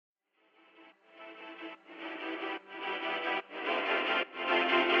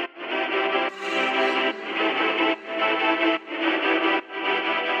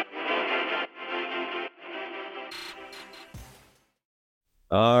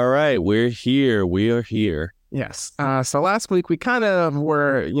All right, we're here. We are here. Yes. So last week we kind of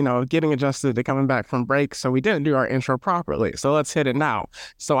were, getting adjusted to coming back from break, so we didn't do our intro properly. So let's hit it now.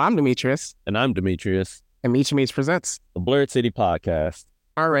 So I'm Demetrius, And I'm Demetrius, and Meet Meets presents. the Blurred City Podcast.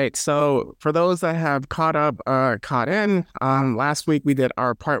 All right. So for those that have caught in, last week we did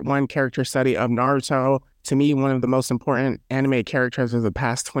our part one character study of Naruto. To me, one of the most important anime characters of the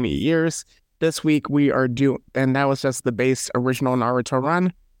past 20 years. This week we are and that was just the base original Naruto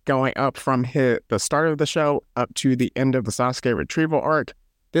run, going up from the start of the show up to the end of the Sasuke retrieval arc.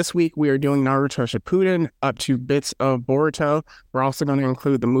 This week we are doing Naruto Shippuden up to bits of Boruto. We're also going to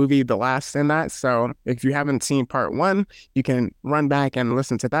include the movie The Last in that. So if you haven't seen part one, you can run back and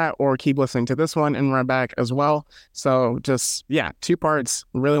listen to that, or keep listening to this one and run back as well. So just, yeah, two parts.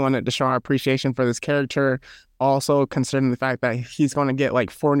 Really wanted to show our appreciation for this character. Also, considering the fact that he's going to get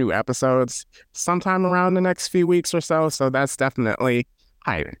like 4 new episodes sometime around the next few weeks or so. So that's definitely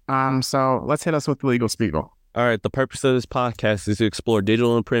hype. So let's hit us with the legal spiegel. All right, the purpose of this podcast is to explore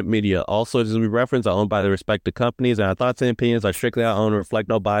digital and print media. Also, as we reference, are owned by the respective companies, and our thoughts and opinions are strictly our own and reflect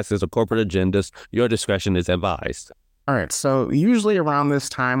no biases or corporate agendas. Your discretion is advised. All right, so usually around this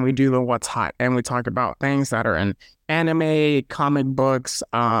time, we do the What's Hot, and we talk about things that are in anime, comic books,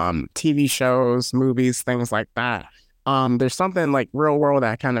 TV shows, movies, things like that. There's something like real world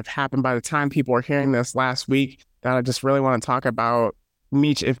that kind of happened by the time people are hearing this last week that I just really want to talk about.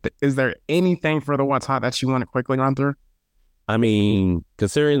 Meech, is there anything for the What's Hot that you want to quickly run through? I mean,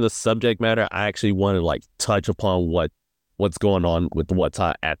 considering the subject matter, I actually want to touch upon what's going on with What's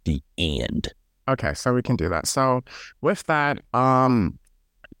Hot at the end. Okay, so we can do that. So with that,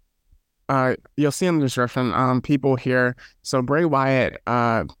 you'll see in the description, people here. So Bray Wyatt,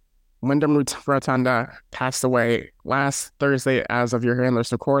 Wyndham Rotunda passed away last Thursday as of your hearing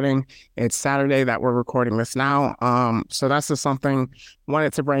this recording. It's Saturday that we're recording this now. So that's just something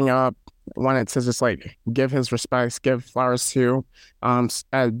wanted to bring up, wanted to just give his respects, give flowers to,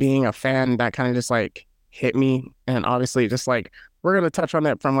 as being a fan that kind of just hit me. And obviously just we're going to touch on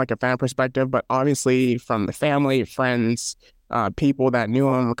it from a fan perspective, but obviously from the family, friends, people that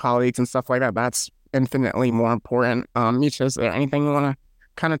knew him, colleagues and stuff like that, that's infinitely more important. Misha, is there anything you want to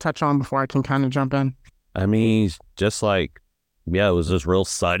kind of touch on before I can kind of jump in? I mean, just it was just real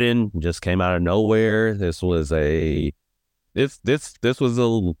sudden, just came out of nowhere. This was a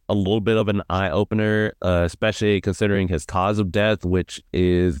little bit of an eye opener, especially considering his cause of death, which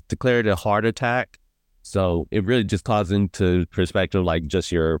is declared a heart attack. So it really just calls into perspective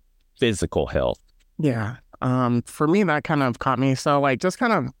just your physical health. Yeah. For me, that kind of caught me. So just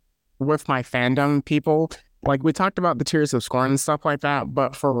kind of with my fandom people, we talked about the tiers of scorn and stuff like that,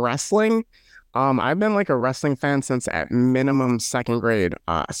 but for wrestling, I've been a wrestling fan since at minimum second grade.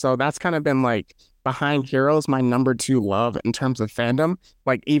 So that's kind of been behind Heroes, my number 2 love in terms of fandom,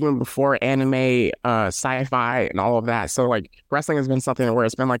 even before anime, sci-fi and all of that. So wrestling has been something where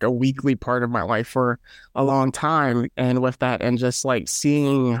it's been a weekly part of my life for a long time. And with that, and just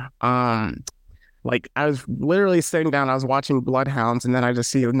seeing, I was literally sitting down, I was watching Bloodhounds, and then I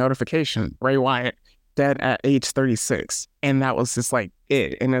just see a notification, Bray Wyatt dead at age 36, and that was just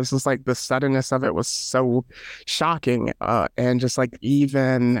it. And it was just the suddenness of it was so shocking, and just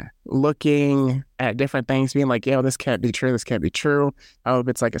even looking at different things, being yo, this can't be true, this can't be true. I hope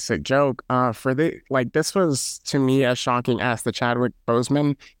it's a sick joke. For the this was to me as shocking as the Chadwick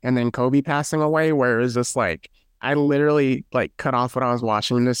Boseman and then Kobe passing away, where it was just I literally cut off what I was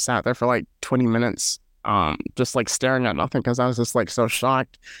watching and just sat there for 20 minutes, just staring at nothing, because I was just so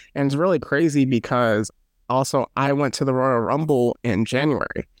shocked. And it's really crazy because also I went to the Royal Rumble in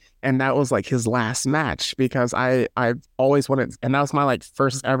January, and that was his last match, because I've always wanted, and that was my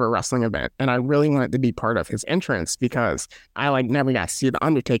first ever wrestling event, and I really wanted to be part of his entrance, because I never got to see the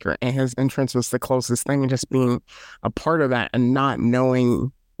Undertaker, and his entrance was the closest thing, and just being a part of that and not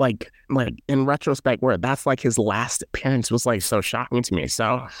knowing in retrospect where that's his last appearance was so shocking to me.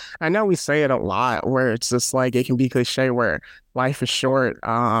 So I know we say it a lot, where it's just it can be cliche where life is short,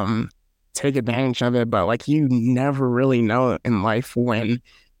 take advantage of it, but you never really know in life when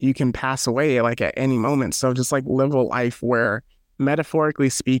you can pass away at any moment. So just live a life where, metaphorically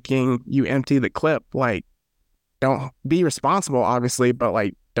speaking, you empty the clip. Don't be responsible, obviously,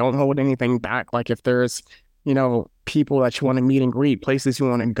 but don't hold anything back. If there's people that you want to meet and greet, places you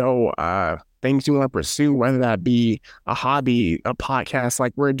want to go, things you want to pursue, whether that be a hobby, a podcast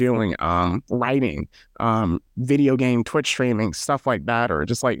like we're doing, writing, video game, Twitch streaming, stuff like that, or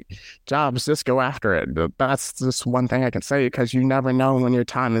just jobs, just go after it. That's just one thing I can say, because you never know when your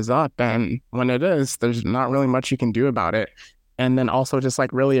time is up, and when it is, there's not really much you can do about it. And then also just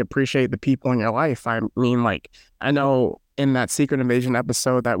really appreciate the people in your life. I mean, I know in that Secret Invasion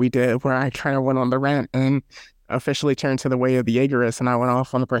episode that we did where I kind of went on the rant and officially turned to the way of the Jaegerists, and I went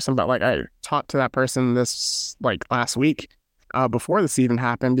off on the person, but like I talked to that person this like last week before this even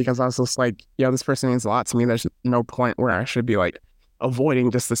happened, because I was just like, yeah, this person means a lot to me. There's no point where I should be like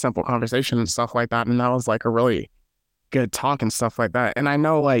avoiding just the simple conversation and stuff like that. And that was like a really good talk and stuff like that. And I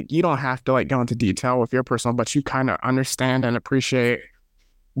know like you don't have to like go into detail with your personal, but you kind of understand and appreciate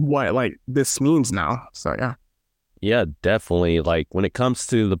what like this means now. So yeah. Yeah, definitely. Like when it comes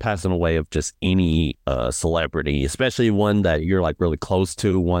to the passing away of just any celebrity, especially one that you're like really close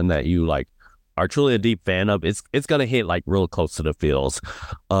to, one that you like are truly a deep fan of, it's gonna hit like real close to the feels.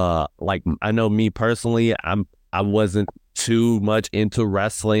 Like I know me personally, I wasn't too much into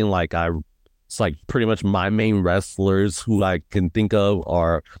wrestling. It's like pretty much my main wrestlers who I can think of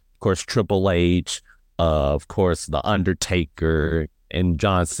are, of course, Triple H, of course, The Undertaker, and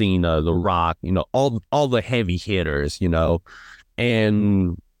John Cena, The Rock, you know, all the heavy hitters, you know,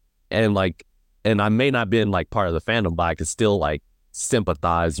 and like, and I may not have been like part of the fandom, but I could still like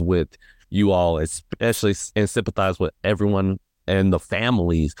sympathize with you all, especially, and sympathize with everyone and the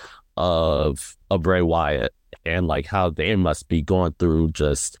families of Bray Wyatt, and like how they must be going through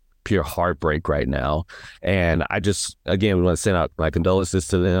just pure heartbreak right now. And I just, again, want to send out my condolences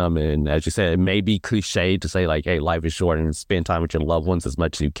to them. And as you said, it may be cliche to say like, hey, life is short and spend time with your loved ones as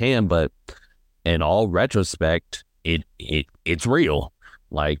much as you can. But in all retrospect, it's real.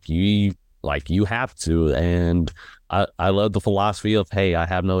 Like you have to. And I love the philosophy of, hey, I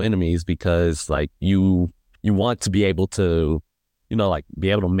have no enemies, because like you want to be able to, you know, like be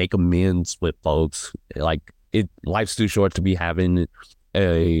able to make amends with folks. Like life's too short to be having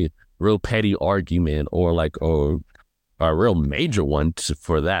a real petty argument, or like a real major one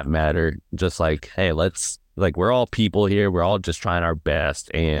for that matter. Just like, hey, we're all people here, we're all just trying our best,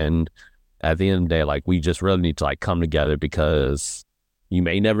 and at the end of the day, like we just really need to like come together, because you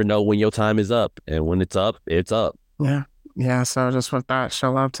may never know when your time is up, and when it's up, it's up. Yeah, so just with that,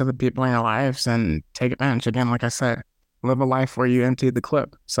 show love to the people in your lives and take advantage. Again, like I said, live a life where you empty the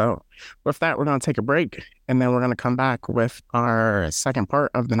clip. So with that, we're going to take a break, and then we're going to come back with our second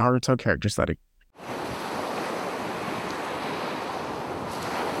part of the Naruto character study.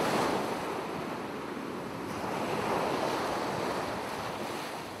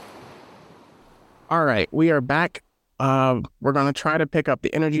 All right, we are back. We're going to try to pick up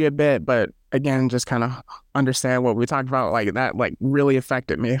the energy a bit, but again, just kind of understand what we talked about, like that like really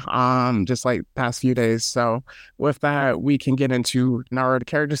affected me just like past few days. So with that, we can get into Naruto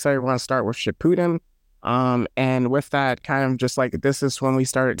character study. We're going to start with Shippuden. And with that, kind of just like this is when we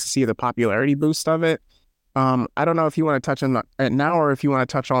started to see the popularity boost of it. I don't know if you want to touch on it now, or if you want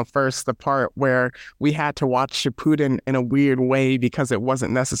to touch on first the part where we had to watch Shippuden in a weird way because it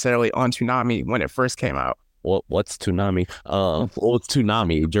wasn't necessarily on Toonami when it first came out. What's Toonami? Well, it's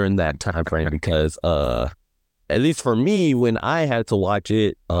Toonami during that time frame, because at least for me, when I had to watch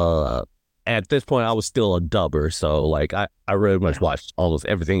it, at this point I was still a dubber, so like I really much watched almost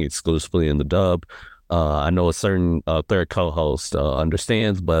everything exclusively in the dub. I know a certain third co-host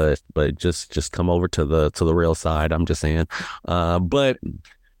understands, but just come over to the real side. I'm just saying. But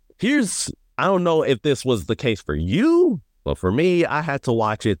I don't know if this was the case for you, but for me, I had to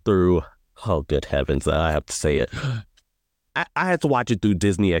watch it through. Oh, good heavens! I have to say it. I had to watch it through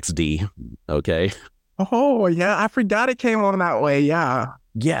Disney XD. Okay. Oh yeah, I forgot it came on that way. Yeah.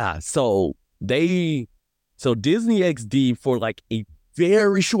 So Disney XD for like a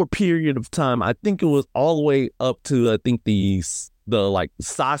very short period of time. I think it was all the way up to the like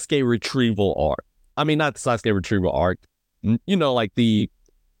Sasuke retrieval arc. I mean, not the Sasuke retrieval arc. You know, like the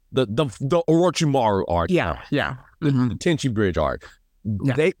Orochimaru arc. Yeah. Mm-hmm. The Tenchi Bridge arc.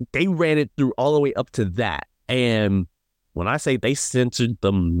 Yeah. They ran it through all the way up to that. And when I say they censored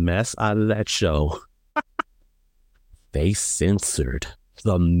the mess out of that show, they censored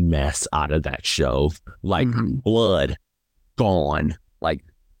the mess out of that show. Like blood gone, like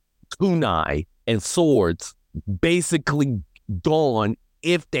kunai and swords basically gone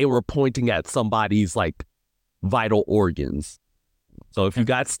if they were pointing at somebody's like vital organs. So if you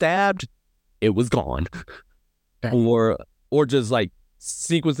got stabbed, it was gone. Or just like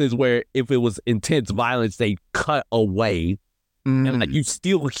sequences where if it was intense violence, they cut away. And like you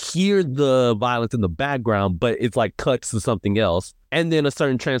still hear the violence in the background, but it's like cuts to something else. And then a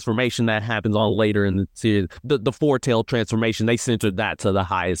certain transformation that happens on later in the series, the four-tail transformation, they censored that to the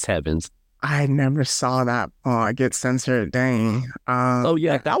highest heavens. I never saw that get censored. Dang. Oh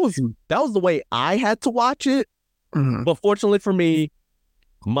yeah, that was the way I had to watch it. But fortunately for me,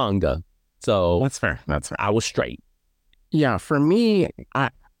 manga. So that's fair. I was straight. Yeah, for me,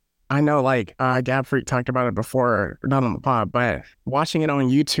 I know, like, Gab Freak talked about it before, not on the pod, but watching it on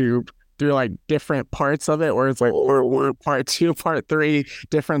YouTube through like different parts of it, where it's like or part two, part three,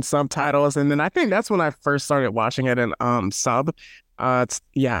 different subtitles, and then I think that's when I first started watching it in sub.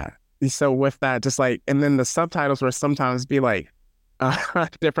 Yeah. So with that, just like, and then the subtitles would sometimes be like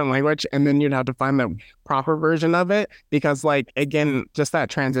different language, and then you'd have to find the proper version of it because, like, again, just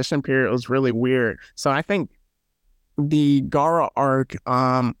that transition period was really weird. So I think the Gara arc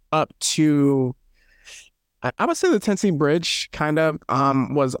up to I would say the Tensei Bridge kind of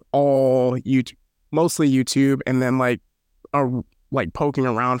was all YouTube, mostly YouTube, and then like poking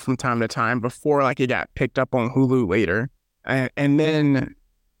around from time to time before like it got picked up on Hulu later. And then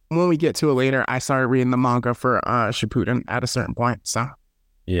when we get to it later, I started reading the manga for Shippuden at a certain point. So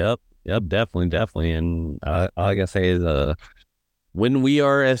Yep, definitely. And all I gotta say is when we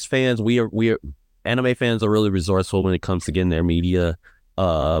are as fans, we are anime fans are really resourceful when it comes to getting their media.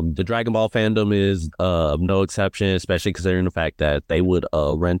 The Dragon Ball fandom is no exception, especially considering the fact that they would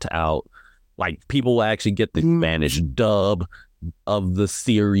rent out, like, people will actually get the Spanish dub of the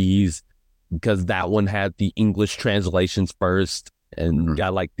series because that one had the English translations first and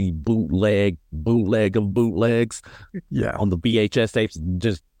got like the bootleg of bootlegs on the VHS tapes.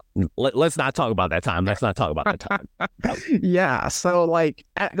 Just let's not talk about that time. Let's not talk about that time. Yeah, so like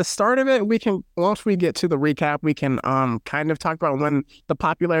at the start of it, we can, once we get to the recap, we can kind of talk about when the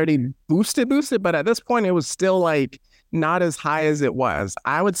popularity boosted, but at this point it was still like not as high as it was.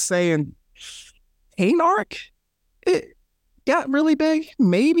 I would say in Pain arc, it got really big.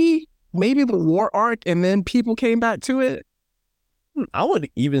 Maybe the War arc, and then people came back to it. I would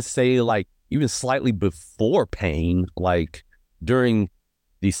even say like even slightly before Pain, like during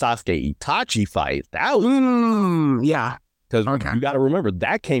the Sasuke Itachi fight. That was yeah. Because you got to remember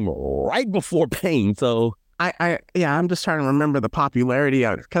that came right before Pain. So I'm just trying to remember the popularity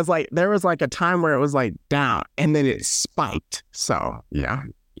of it because like there was like a time where it was like down and then it spiked. So yeah.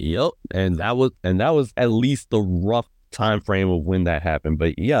 Yep. And that was at least the rough time frame of when that happened.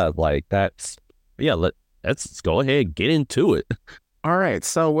 But yeah, like let's go ahead, get into it. All right,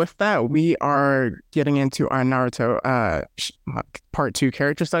 so with that, we are getting into our Naruto part 2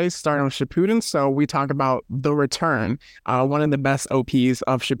 character studies, starting with Shippuden. So we talk about the return, one of the best OPs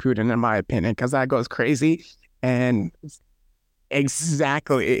of Shippuden, in my opinion, because that goes crazy. And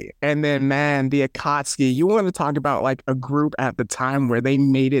exactly. And then, man, the Akatsuki, you want to talk about like a group at the time where they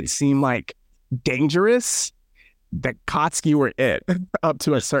made it seem like dangerous? The Akatsuki were it up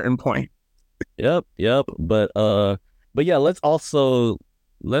to a certain point. Yep. But yeah, let's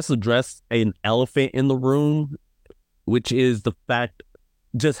address an elephant in the room, which is the fact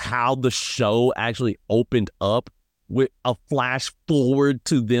just how the show actually opened up with a flash forward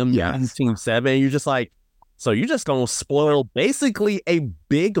to them in Team 7. You're just like, so you're just going to spoil basically a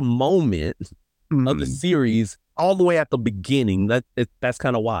big moment of the series all the way at the beginning. That's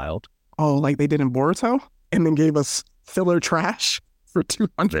kind of wild. Oh, like they did in Boruto and then gave us filler trash for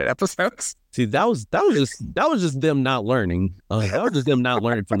 200 episodes. See, that was just them not learning. That was just them not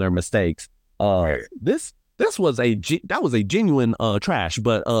learning from their mistakes. This was a genuine trash,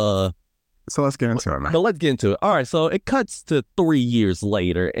 but so let's get into it, man. But let's get into it. All right, so it cuts to 3 years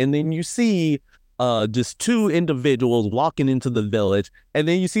later, and then you see just two individuals walking into the village, and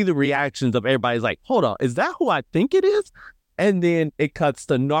then you see the reactions of everybody's like, "Hold on, is that who I think it is?" And then it cuts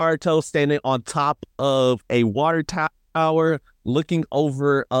to Naruto standing on top of a water tower, looking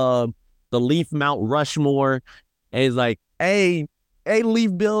over the Leaf Mount Rushmore, and he's like, hey,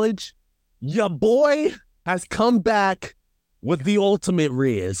 Leaf Village, your boy has come back with the ultimate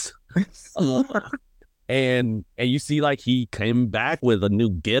Riz. And you see like he came back with a new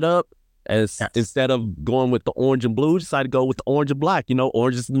getup. Instead of going with the orange and blue, decided to go with the orange and black. You know,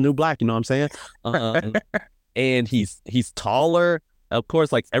 orange is the new black, you know what I'm saying? And he's taller. Of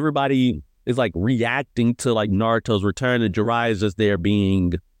course, like everybody is like reacting to like Naruto's return, and Jiraiya is just there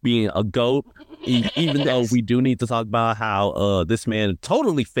being a goat, even though we do need to talk about how this man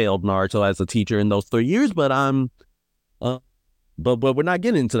totally failed Naruto as a teacher in those 3 years. But but we're not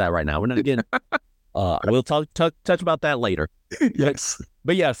getting into that right now. We're not getting. We'll touch about that later. Yes.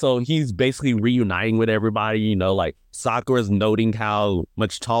 But yeah, so he's basically reuniting with everybody. You know, like Sakura's noting how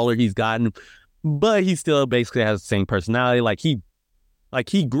much taller he's gotten, but he still basically has the same personality. Like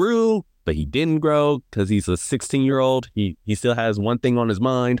he grew, but he didn't grow because he's a 16-year-old. He still has one thing on his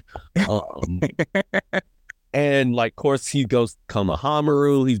mind. And like, of course, he goes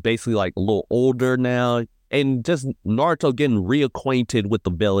Konohamaru. He's basically like a little older now. And just Naruto getting reacquainted with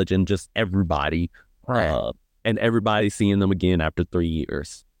the village and just everybody. Right. And everybody seeing them again after 3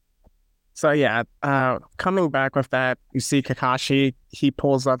 years. So yeah, coming back with that, you see Kakashi, he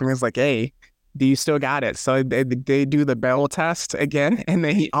pulls up and he's like, "Hey, do you still got it?" So they do the bell test again, and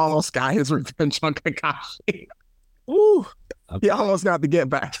then he almost got his revenge on Kakashi. Ooh. He almost got the get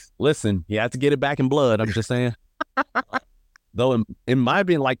back. Listen, you have to get it back in blood. I'm just saying. Though, in my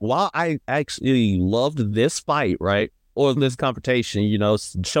opinion, like, while I actually loved this fight, right, or this confrontation,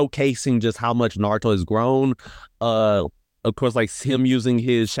 showcasing just how much Naruto has grown, of course, like him using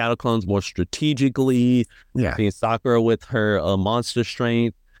his shadow clones more strategically, Yeah. seeing Sakura with her monster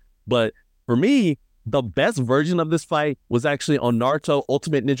strength. But for me, the best version of this fight was actually on Naruto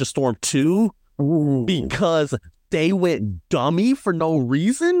Ultimate Ninja Storm 2. Ooh. Because they went dummy for no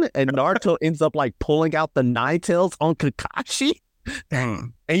reason, and Naruto ends up like pulling out the nine tails on Kakashi.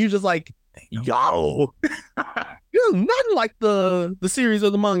 Dang. And you're just like, yo, you're nothing like the series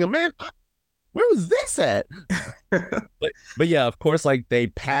of the manga, man. Where was this at? but yeah, of course, like they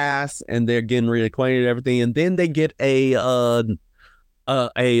pass and they're getting reacquainted and everything, and then they get a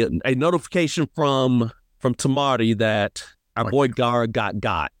notification from Tamari that our boy Gaara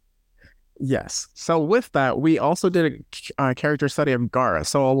got. Yes. So with that, we also did a character study of Gaara.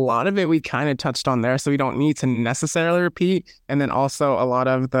 So a lot of it we kind of touched on there, so we don't need to necessarily repeat. And then also a lot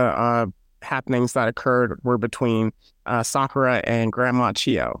of the happenings that occurred were between Sakura and Grandma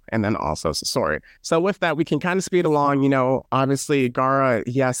Chio, and then also Sasori. So with that, we can kind of speed along. Obviously Gaara,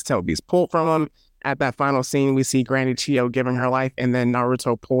 he has Toby's pulled from him. At that final scene, we see Granny Chio giving her life, and then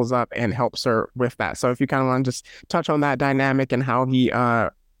Naruto pulls up and helps her with that. So if you kind of want to just touch on that dynamic and how he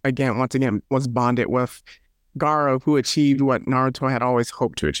once again, was bonded with Gaara, who achieved what Naruto had always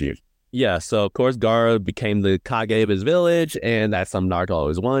hoped to achieve. Yeah, so of course Gaara became the Kage of his village, and that's something Naruto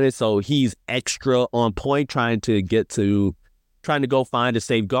always wanted. So he's extra on point trying to go find and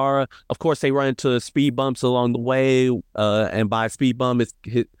save Gaara. Of course, they run into speed bumps along the way, and by speed bump,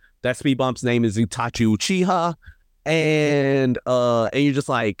 that speed bump's name is Itachi Uchiha, and you're just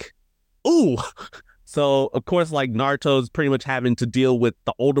like, ooh. So, of course, like, Naruto's pretty much having to deal with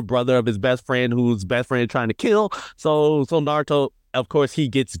the older brother of his best friend, whose best friend is trying to kill. So Naruto, of course, he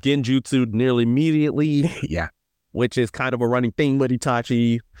gets genjutsu nearly immediately. Yeah. Which is kind of a running thing with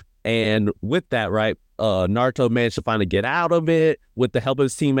Itachi. And with that, right, Naruto managed to finally get out of it with the help of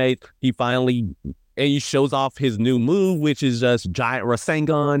his teammates. He shows off his new move, which is just giant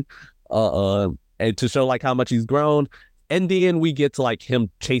Rasengan, and to show, like, how much he's grown. And then we get to like him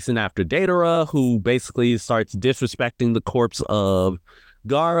chasing after Datara, who basically starts disrespecting the corpse of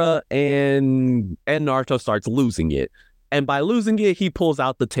Gaara, and Naruto starts losing it. And by losing it, he pulls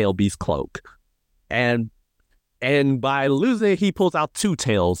out the Tail Beast cloak. And by losing it, he pulls out two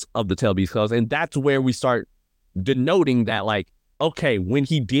tails of the Tail Beast cloak. And that's where we start denoting that, like, okay, when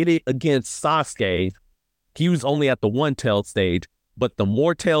he did it against Sasuke, he was only at the one tail stage, but the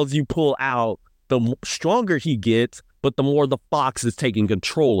more tails you pull out, the stronger he gets, but the more the fox is taking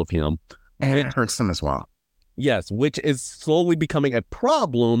control of him. And it hurts him as well. Yes, which is slowly becoming a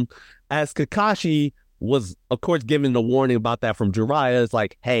problem, as Kakashi was, of course, given the warning about that from Jiraiya. It's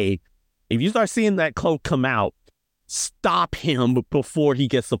like, hey, if you start seeing that cloak come out, stop him before he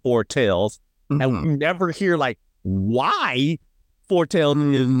gets the four tails. Mm-hmm. And we never hear, like, why four tails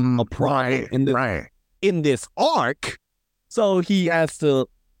is a problem in this arc. So he has to,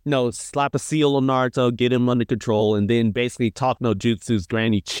 slap a seal on Naruto, get him under control, and then basically talk no jutsu's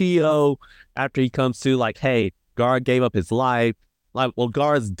Granny Chio after he comes to, like, hey, Gaara gave up his life. Like, well,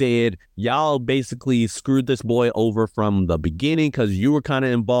 Gaara's dead. Y'all basically screwed this boy over from the beginning because you were kind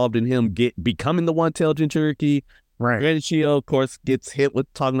of involved in him becoming the one-tailed Jinchuriki. Right. Granny Chio, of course, gets hit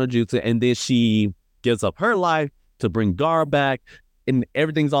with talk no jutsu, and then she gives up her life to bring Gaara back, and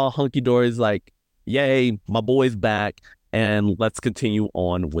everything's all hunky-dory. It's like, yay, my boy's back. And let's continue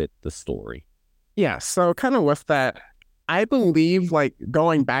on with the story. Yeah, so kind of with that, I believe, like,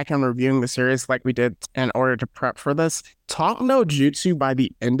 going back and reviewing the series like we did in order to prep for this, talk no jutsu by the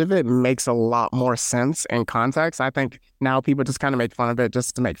end of it makes a lot more sense and context. I think now people just kind of make fun of it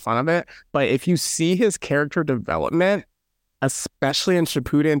just to make fun of it. But if you see his character development, especially in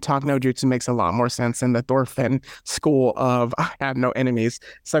Shippuden, talk no jutsu makes a lot more sense in the Thorfinn school of I have no enemies.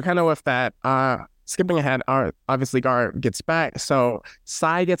 So kind of with that, skipping ahead, obviously Gaara gets back. So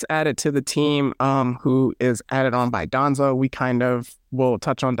Sai gets added to the team, who is added on by Danzo. We kind of will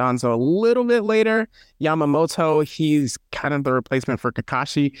touch on Danzo a little bit later. Yamamoto, he's kind of the replacement for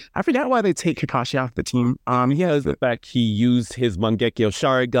Kakashi. I forgot why they take Kakashi off the team. The fact he used his Mangekyo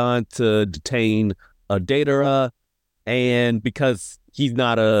Sharingan to detain Datara, and because he's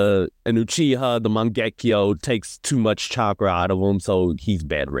not an Uchiha. The Mangekyo takes too much chakra out of him, so he's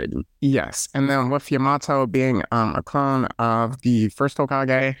bedridden. Yes, and then with Yamato being a clone of the first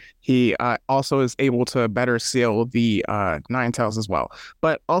Hokage, he also is able to better seal the Nine Tails as well.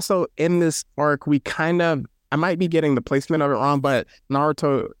 But also in this arc, I might be getting the placement of it wrong, but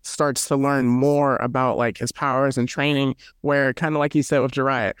Naruto starts to learn more about like his powers and training, where kind of like you said with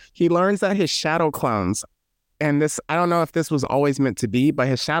Jiraiya, he learns that his shadow clones, and this, I don't know if this was always meant to be, but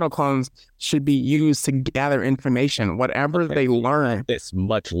his shadow clones should be used to gather information, whatever they learn. It's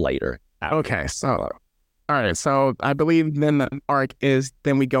much later. Okay, so all right, so I believe then the arc is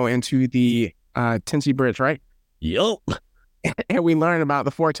then we go into the Tenchi Bridge, right? Yup. And we learn about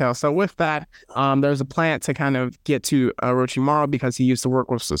the Foretell. So with that, there's a plan to kind of get to Orochimaru because he used to work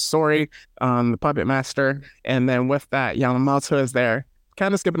with Sasori, the puppet master. And then with that, Yamamoto is there.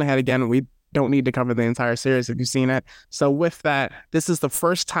 Kind of skipping ahead again, we don't need to cover the entire series if you've seen it. So with that, this is the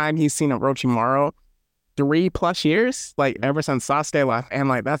first time he's seen Orochimaru 3+ years, like ever since Sasuke left. And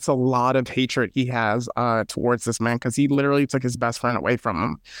like that's a lot of hatred he has towards this man because he literally took his best friend away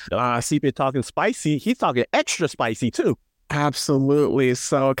from him. See, been talking spicy. He's talking extra spicy too. Absolutely.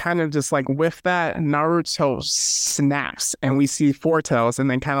 So kind of just like with that, Naruto snaps and we see Foretell, and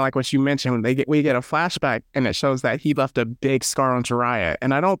then kind of like what you mentioned, we get a flashback and it shows that he left a big scar on Jiraiya.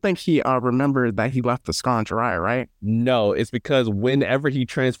 And I don't think he remembered that he left the scar on Jiraiya, right? No, it's because whenever he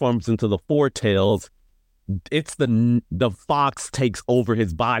transforms into the Foretells, it's the fox takes over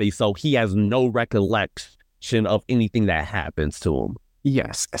his body, so he has no recollection of anything that happens to him.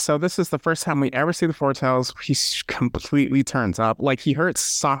 Yes. So this is the first time we ever see the Foretells. He completely turns up. Like he hurts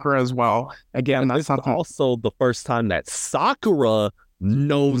Sakura as well. Again, that's also the first time that Sakura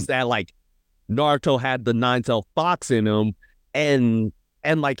knows that like Naruto had the Nine-Tailed Fox in him, and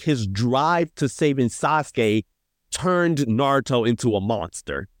like his drive to saving Sasuke turned Naruto into a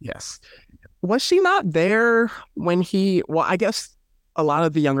monster. Yes. Was she not there when I guess a lot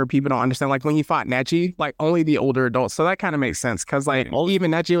of the younger people don't understand, like when he fought Neji, like only the older adults. So that kind of makes sense because like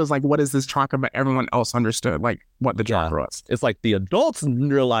even Neji was like, what is this chakra? But everyone else understood like what the chakra was. It's like the adults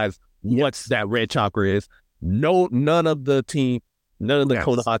realize what's that red chakra is. No, none of the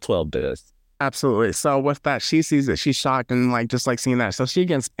Konoha 12 does. Absolutely. So with that, she sees it. She's shocked and like just like seeing that. So she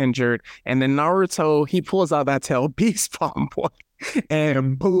gets injured. And then Naruto, he pulls out that tail beast bomb boy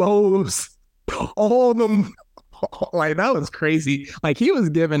and blows all them. Like that was crazy. Like he was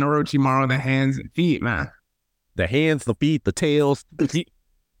giving Orochimaru the hands and feet, man. The hands, the feet, the tails.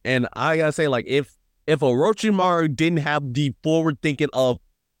 And I gotta say, like, if Orochimaru didn't have the forward thinking of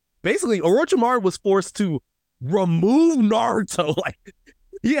basically Orochimaru was forced to remove Naruto. Like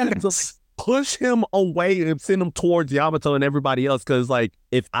he had to push him away and send him towards Yamato and everybody else. Cause like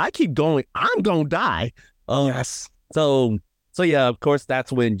if I keep going, I'm gonna die. Yes. So yeah, of course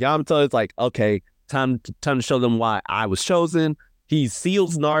that's when Yamato is like, okay, time to show them why I was chosen. He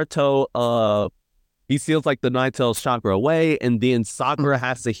seals Naruto, he seals like the Nine-Tails chakra away, and then Sakura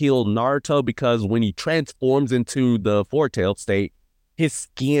has to heal Naruto because when he transforms into the Four-Tailed state, his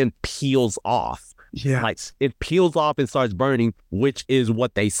skin peels off. Yeah. Like it peels off and starts burning, which is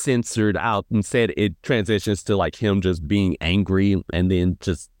what they censored out and said it transitions to like him just being angry and then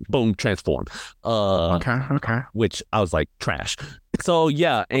just boom, transform. Okay. Which I was like, trash. So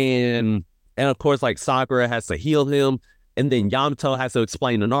yeah, and of course, like Sakura has to heal him, and then Yamato has to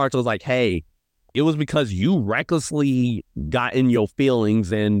explain to Naruto, like, hey, it was because you recklessly got in your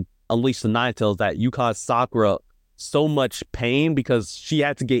feelings and unleashed the Nine-Tails that you caused Sakura so much pain because she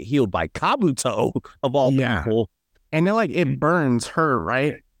had to get healed by Kabuto of all people. And then like it burns her,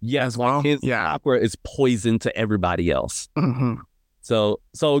 right? Yeah, as well. Sakura is poison to everybody else. Mm-hmm. So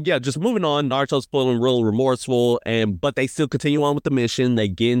yeah, just moving on. Naruto's feeling real remorseful, but they still continue on with the mission. They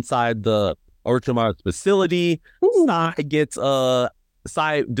get inside the Orochimaru's facility.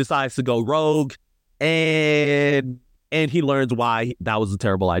 Sai decides to go rogue, and he learns why that was a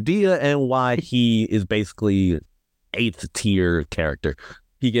terrible idea and why he is basically 8th tier character.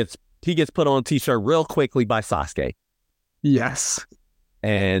 He gets put on a t-shirt real quickly by Sasuke. Yes.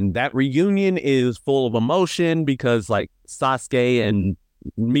 And that reunion is full of emotion because like Sasuke and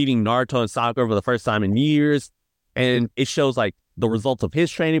meeting Naruto and Sakura for the first time in years. And it shows like the results of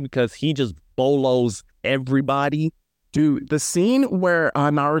his training because he just bolos everybody. Dude, the scene where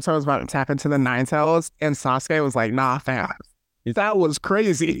Naruto was about to tap into the Nine-Tails and Sasuke was like, nah, fam. That was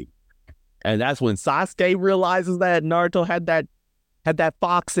crazy. And that's when Sasuke realizes that Naruto had that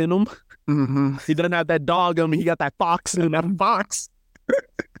fox in him. Mm-hmm. He doesn't have that dog in him. He got that fox in him. That fox.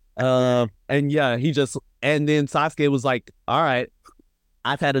 And yeah, and then Sasuke was like, all right,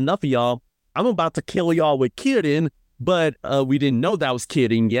 I've had enough of y'all. I'm about to kill y'all with Kirin but we didn't know that was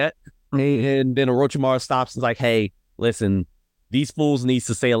kidding yet. And then Orochimaru stops and is like, hey, listen, these fools needs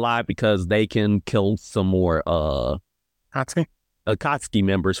to stay alive because they can kill some more Akatsuki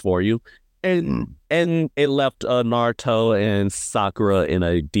members for you. And it left Naruto and Sakura in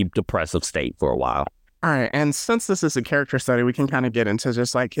a deep depressive state for a while. All right, and since this is a character study, we can kind of get into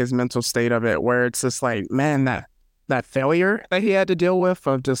just like his mental state of it, where it's just like, man, that failure that he had to deal with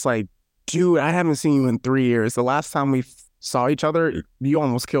of just like, dude, I haven't seen you in 3 years. The last time we saw each other, you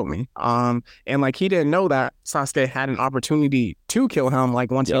almost killed me. And like he didn't know that Sasuke had an opportunity to kill him,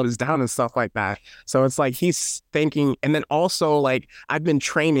 like once he was down and stuff like that. So it's like he's thinking, and then also like I've been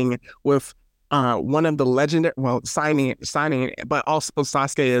training with one of the legendary, signing, but also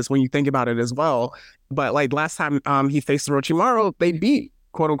Sasuke is when you think about it as well. But like last time he faced Orochimaru, they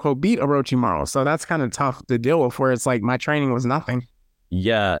quote unquote beat Orochimaru. So that's kind of tough to deal with, where it's like my training was nothing.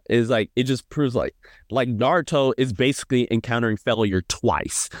 Yeah, it's like it just proves like Naruto is basically encountering failure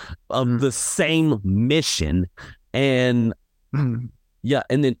twice of the same mission, and yeah,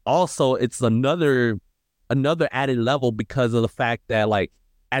 and then also it's another added level because of the fact that like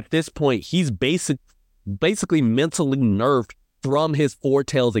at this point he's basically mentally nerfed from his Four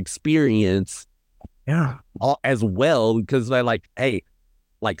Tails experience, as well, because they're like, hey,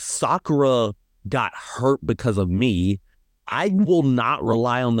 like Sakura got hurt because of me. I will not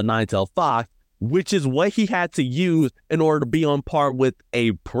rely on the Nine-Tailed Fox, which is what he had to use in order to be on par with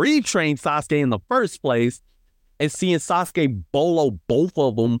a pre-trained Sasuke in the first place. And seeing Sasuke bolo both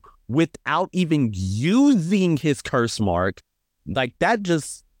of them without even using his curse mark, like that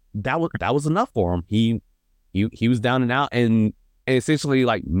was enough for him. He was down and out, and essentially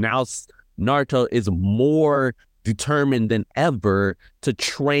like now Naruto is more determined than ever to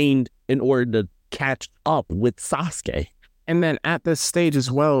train in order to catch up with Sasuke. And then at this stage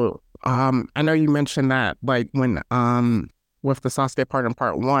as well, I know you mentioned that like when with the Sasuke part in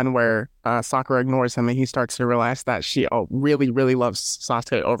part 1 where Sakura ignores him and he starts to realize that she really, really loves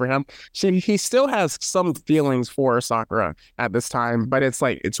Sasuke over him. He still has some feelings for Sakura at this time, but it's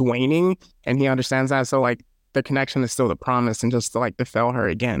like it's waning and he understands that. So like the connection is still the promise, and just to, like to fail her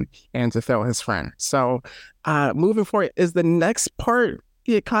again and to fail his friend. So moving forward, is the next part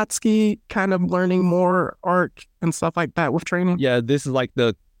the Akatsuki kind of learning more arc and stuff like that with training? This is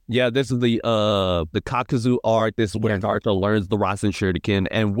the Kakuzu arc. This is where Naruto learns the Rasen Shuriken,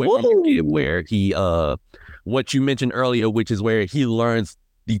 and where he what you mentioned earlier, which is where he learns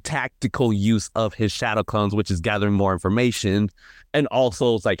the tactical use of his shadow clones, which is gathering more information. And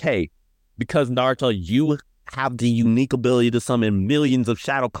also it's like, hey, because Naruto, you have the unique ability to summon millions of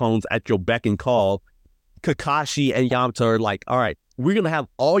shadow clones at your beck and call. Kakashi and Yamato are like, all right, we're going to have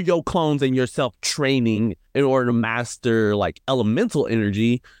all your clones and yourself training in order to master like elemental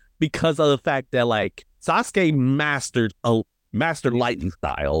energy, because of the fact that like Sasuke mastered lightning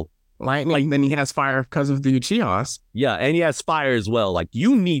style. Lightning, then he has fire because of the Uchihas. Yeah, and he has fire as well. Like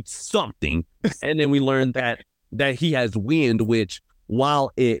you need something. And then we learned that he has wind, which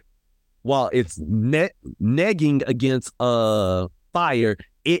while it's negging against fire,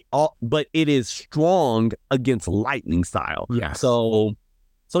 but it is strong against lightning style. Yeah. So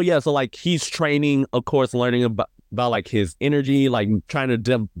like he's training, of course, learning about like his energy, like trying to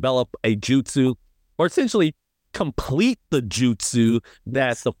develop a jutsu, or essentially complete the jutsu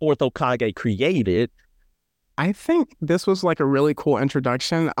that the fourth Hokage created. I think this was like a really cool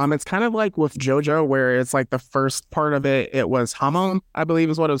introduction. It's kind of like with JoJo, where it's like the first part of it was Hamon, I believe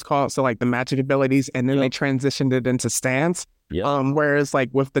is what it was called. So like the magic abilities, and then they transitioned it into stance. Whereas like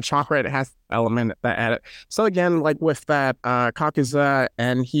with the chakra, it has element that added. So again, like with that Kakuza,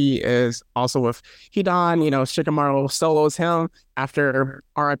 and he is also with Hidan, Shikamaru solos him after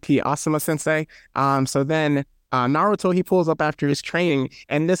RIP Asuma Sensei. So then Naruto, he pulls up after his training,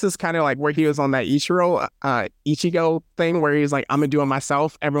 and this is kind of like where he was on that Ichigo thing, where he's like, I'm gonna do it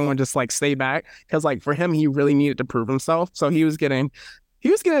myself. Everyone just like stay back, because like for him, he really needed to prove himself. So he was getting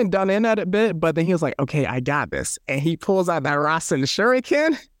done in at a bit, but then he was like, okay, I got this. And he pulls out that Rasen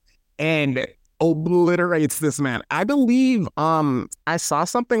Shuriken and obliterates this man. I believe I saw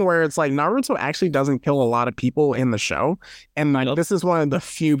something where it's like Naruto actually doesn't kill a lot of people in the show, and like this is one of the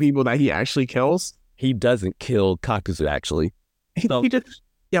few people that he actually kills. He doesn't kill Kakuzu, actually. He just,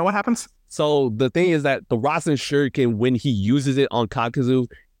 what happens? So the thing is that the Rasen Shuriken, when he uses it on Kakuzu,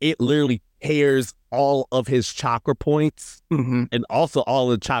 it literally tears all of his chakra points, and also all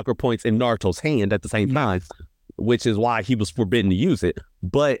the chakra points in Naruto's hand at the same time, which is why he was forbidden to use it.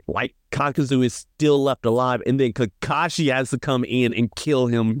 But like Kakuzu is still left alive, and then Kakashi has to come in and kill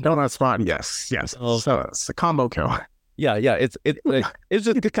him. Donut spot, yes. So it's a combo kill. Yeah, it's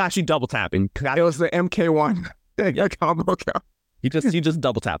just Kakashi double tapping. It was the MK1. Yeah, combo kill. He just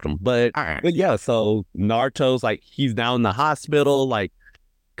double tapped him. But, All right. but yeah, so Naruto's like he's now in the hospital, like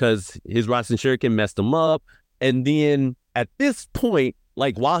because his Rasen Shuriken messed him up. And then at this point,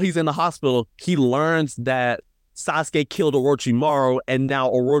 like while he's in the hospital, he learns that Sasuke killed Orochimaru, and now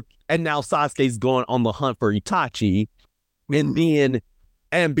Sasuke's going on the hunt for Itachi.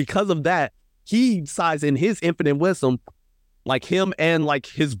 And because of that, he decides in his infinite wisdom, like him and like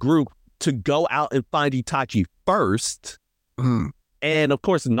his group, to go out and find Itachi first. And of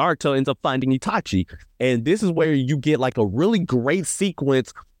course, Naruto ends up finding Itachi. And this is where you get like a really great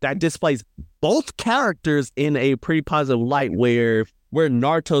sequence that displays both characters in a pretty positive light, where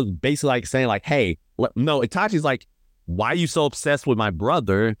Naruto's basically like saying like, hey, no, Itachi's like, why are you so obsessed with my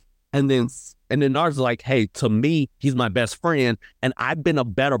brother? And then Naruto's like, hey, to me, he's my best friend, and I've been a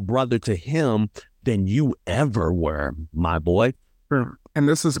better brother to him than you ever were, my boy. And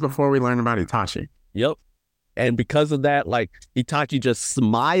this is before we learn about Itachi. Yep. And because of that, like Itachi just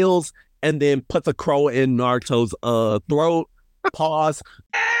smiles and then puts a crow in Naruto's throat. Pause.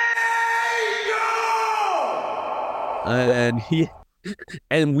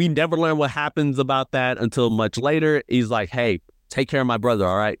 And we never learn what happens about that until much later. He's like, hey, take care of my brother,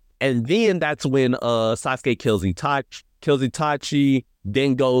 all right? And then that's when Sasuke kills Itachi,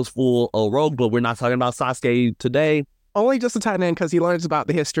 then goes full rogue, but we're not talking about Sasuke today. Only just to tie it in, because he learns about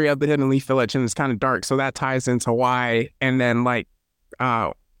the history of the Hidden Leaf Village, and it's kind of dark, so that ties into why, and then like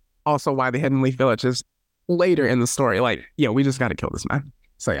also why the Hidden Leaf Village is later in the story. Like, yeah, we just got to kill this man.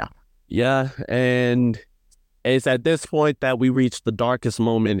 So yeah. Yeah, and it's at this point that we reach the darkest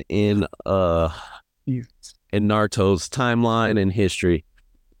moment in Naruto's timeline and history.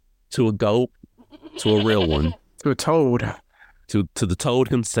 To a goat, to a real one. To a toad. To the toad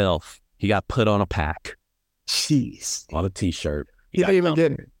himself. He got put on a pack. Jeez. On a t-shirt. He didn't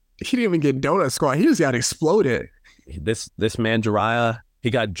even get Donut Squad. He just got exploded. This man Jiraiya, he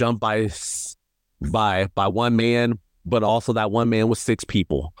got jumped by one man, but also that one man was 6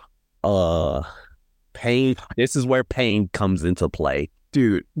 people. Pain. This is where pain comes into play.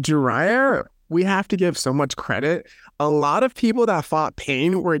 Dude, Jiraiya, we have to give so much credit. A lot of people that fought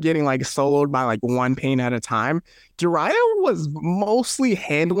Pain were getting like soloed by like one Pain at a time. Jiraiya was mostly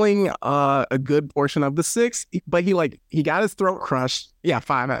handling a good portion of the 6, but he got his throat crushed. Yeah,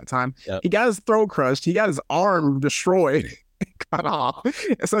 5 at a time. Yep. He got his throat crushed. He got his arm destroyed. Cut off.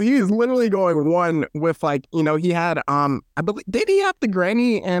 So he was literally going one with like, he had I believe, did he have the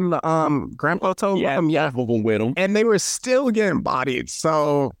granny and grandpa toe? Yeah, with him. And they were still getting bodied.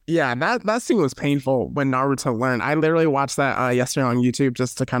 So yeah, that scene was painful when Naruto learned. I literally watched that yesterday on YouTube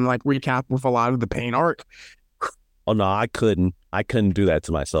just to kind of like recap with a lot of the Pain arc. Oh no, I couldn't do that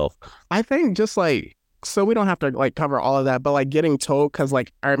to myself. I think just like, so we don't have to like cover all of that, but like getting told, because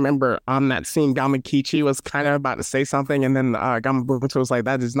like I remember that scene, Gamakichi was kind of about to say something, and then Gamabuto was like,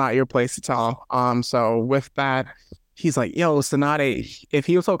 that is not your place to tell. So with that, he's like, yo, Tsunade, if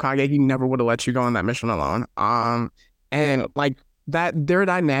he was Hokage, he never would have let you go on that mission alone. And like that, their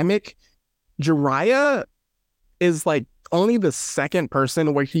dynamic, Jiraiya is like only the second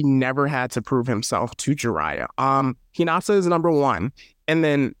person where he never had to prove himself to Jiraiya. Hinata is number 1. And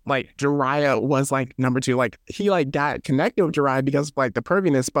then like Jiraiya was like number 2. Like he like got connected with Jiraiya because of like the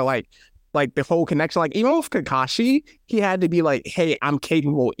perviness, but like the whole connection, like even with Kakashi, he had to be like, hey, I'm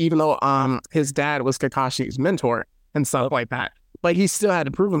capable, even though his dad was Kakashi's mentor and stuff like that. But he still had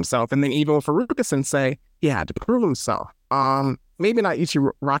to prove himself. And then even with Iruka Sensei, he had to prove himself. Maybe not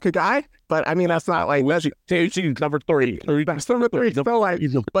Ichiraka guy, but I mean that's not like She's number 3. That's number 3. So like,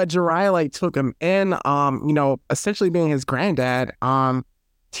 but Jiraiya like took him in, essentially being his granddad,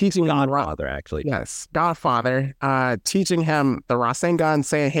 teaching Godfather, actually. Yes, Godfather, teaching him the Rasengan,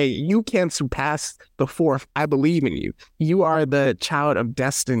 saying, hey, you can surpass the 4th. I believe in you. You are the child of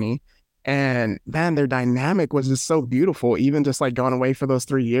destiny. And man, their dynamic was just so beautiful, even just like going away for those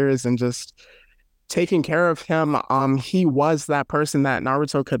 3 years and just taking care of him. He was that person that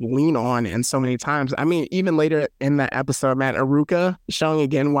Naruto could lean on in so many times. I mean, even later in that episode, man, Iruka showing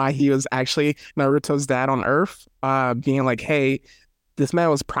again why he was actually Naruto's dad on Earth, being like, hey, this man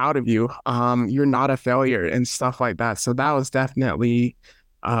was proud of you. You're not a failure and stuff like that. So that was definitely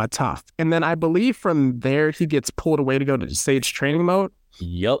tough. And then I believe from there, he gets pulled away to go to Sage training mode.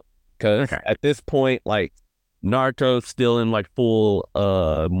 Yep. Because at this point, like, Naruto's still in like full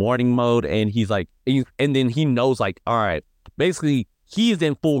mourning mode, and he's like, and then he knows like, all right, basically he's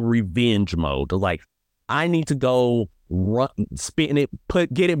in full revenge mode. Like, I need to go spin it,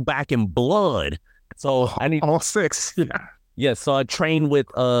 get it back in blood. So I need all 6. Yeah. So I train with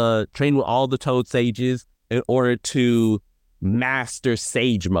all the Toad Sages in order to Master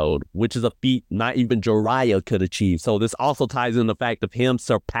Sage Mode, which is a feat not even Jiraiya could achieve. So this also ties in the fact of him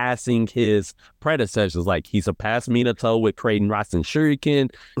surpassing his predecessors. Like he surpassed Minato with Kraden Rasen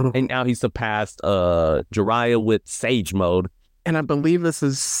Shuriken, and now he surpassed Jiraiya with Sage Mode. And I believe this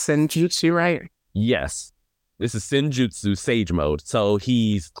is Senjutsu, right? Yes, this is Senjutsu Sage Mode. So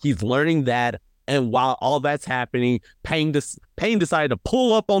he's learning that, and while all that's happening, Pain decided to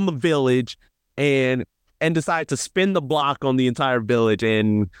pull up on the village and decide to spin the block on the entire village,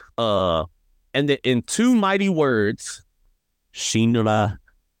 and then in two mighty words, Shinra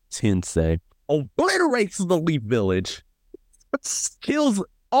Tensei obliterates the Leaf Village, kills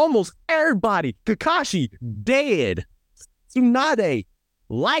almost everybody. Kakashi dead, Tsunade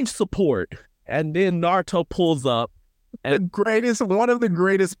life support, and then Naruto pulls up. And one of the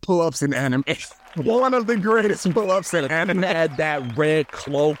greatest pull-ups in anime. One of the greatest pull-ups in anime. Had that red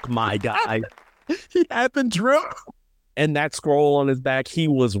cloak, my guy. He had the drill. And that scroll on his back, he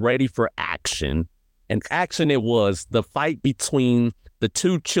was ready for action. And action it was. The fight between the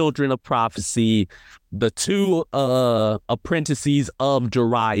two children of prophecy, the two apprentices of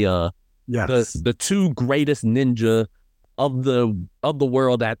Jiraiya, yes, the two greatest ninja of the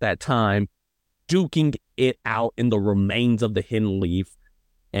world at that time, duking it out in the remains of the Hidden Leaf.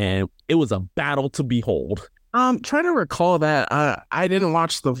 And it was a battle to behold. I'm trying to recall that. I didn't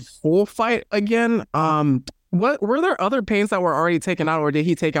watch the full fight again. What were there other pains that were already taken out, or did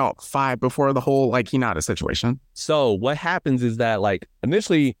he take out 5 before the whole like Hinata situation? So what happens is that like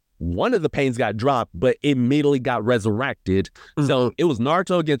initially one of the pains got dropped, but it immediately got resurrected. Mm-hmm. So it was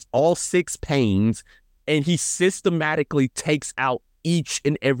Naruto against all 6 pains, and he systematically takes out each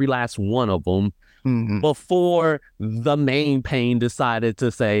and every last one of them before the main pain decided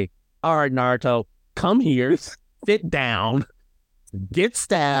to say, "All right, Naruto, come here, sit down, get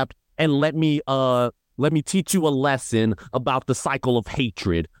stabbed, and let me teach you a lesson about the cycle of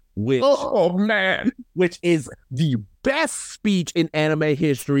hatred," which is the best speech in anime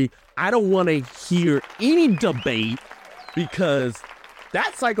history. I don't want to hear any debate, because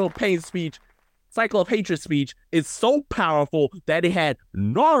that cycle of hatred speech is so powerful that it had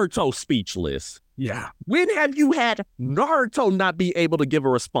Naruto speechless. Yeah. When have you had Naruto not be able to give a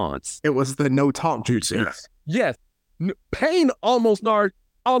response? It was the no talk jutsu. Yes. Pain almost talk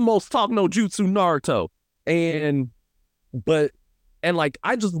no jutsu Naruto. And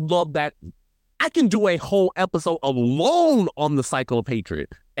I just love that. I can do a whole episode alone on the cycle of hatred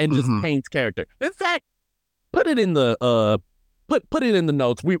and just Pain's character. In fact, put it in the put it in the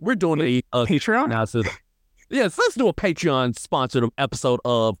notes. We're doing a Patreon analysis. Yes, let's do a Patreon sponsored episode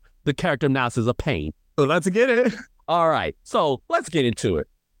of the character analysis of Pain. So let's get it. All right, so let's get into it.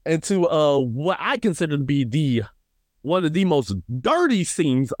 Into what I consider to be one of the most dirty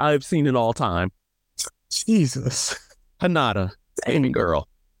scenes I've seen in all time. Jesus. Hinata, baby girl.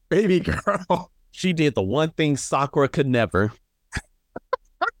 She did the one thing Sakura could never.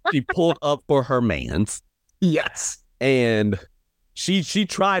 She pulled up for her mans. Yes. And she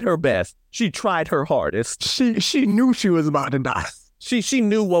tried her best. She tried her hardest. She knew she was about to die. She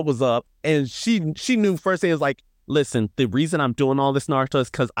knew what was up, and she knew first thing is like, listen, the reason I'm doing all this, Naruto,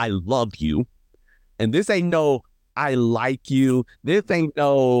 is because I love you. And this ain't no I like you. This ain't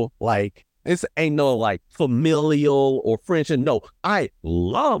no like familial or friendship. No, I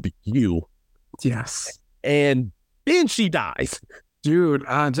love you. Yes. And then she dies. Dude,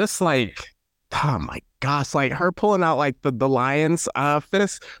 just like, oh my gosh, like her pulling out like the lion's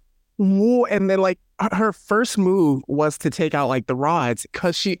fist. Whoa, and then like her first move was to take out like the rods,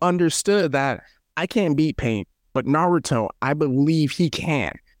 because she understood that I can't beat Pain, but Naruto, I believe he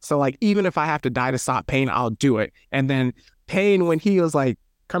can. So like, even if I have to die to stop Pain, I'll do it. And then Pain, when he was like,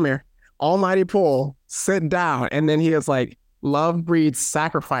 come here, almighty pull, sit down. And then he was like, love breeds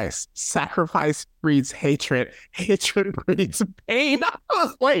sacrifice. Sacrifice breeds hatred. Hatred breeds pain. I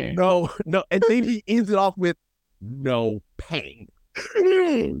was like, no. And then he ends it off with no pain.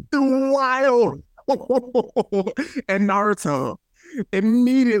 Wild. And Naruto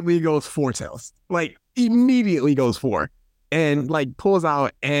immediately goes four tails. Like, immediately goes four. And like pulls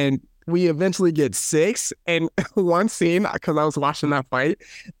out, and we eventually get 6. And one scene, because I was watching that fight,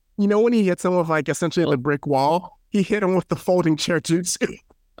 you know, when he hits him with like essentially a brick wall, he hit him with the folding chair jutsu.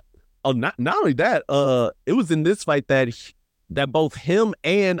 Oh, not only that, it was in this fight that both him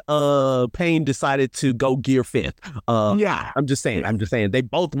and Pain decided to go gear 5th. Yeah, I'm just saying they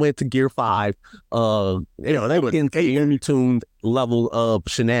both went to gear 5. You know, they were in tuned level of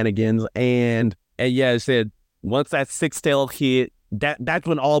shenanigans, and yeah, it said once that 6 tail hit, that's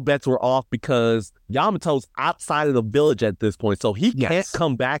when all bets were off because Yamato's outside of the village at this point, so he can't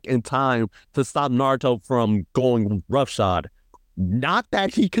come back in time to stop Naruto from going roughshod. Not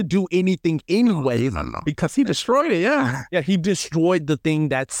that he could do anything anyway, because he destroyed it. Yeah, he destroyed the thing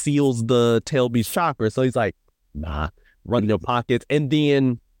that seals the tail beast chakra. So he's like, nah, run in your pockets, and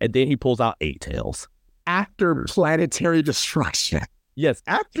then he pulls out 8 tails after planetary destruction. Yes,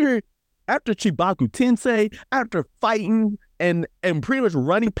 after Chibaku Tensei, after fighting and pretty much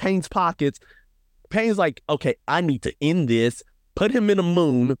running Pain's pockets, Pain's like, okay, I need to end this, put him in the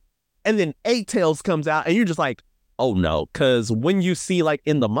moon, and then 8 tails comes out, and you're just like, oh no, because when you see like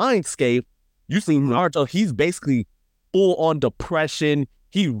in the Mindscape, you see Naruto, he's basically full on depression.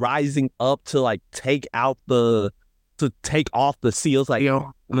 He rising up to like take off the seals. Like,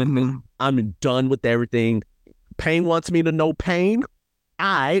 I'm done with everything. Pain wants me to know pain.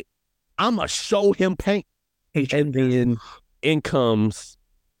 I'm gonna show him pain. And then in comes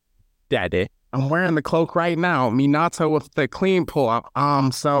Daddy. I'm wearing the cloak right now. Minato with the clean pull up.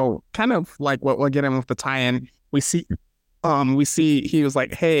 So kind of like what we'll get in with the tie-in. We see he was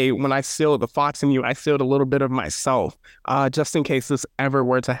like, hey, when I sealed the fox in you, I sealed a little bit of myself, just in case this ever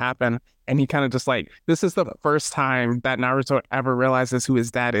were to happen. And he kind of just like, this is the first time that Naruto ever realizes who his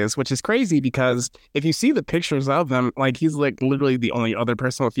dad is, which is crazy because if you see the pictures of them, like he's like literally the only other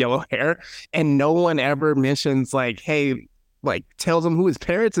person with yellow hair, and no one ever mentions like, hey, like tells him who his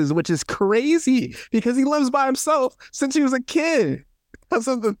parents is, which is crazy because he lives by himself since he was a kid because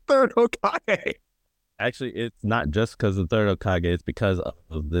of the third Hokage. Actually, it's not just because of the third Hokage. It's because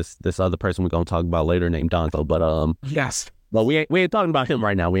of this other person we're gonna talk about later named Danzo. But yes, but we ain't talking about him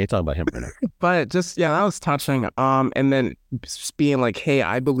right now. But just that was touching. And then just being like, hey,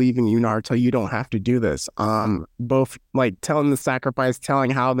 I believe in you, Naruto. You don't have to do this. Both like telling the sacrifice,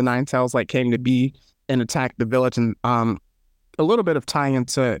 telling how the Nine Tails like came to be and attacked the village, and a little bit of tying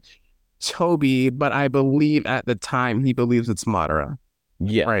into Toby. But I believe at the time he believes it's Madara.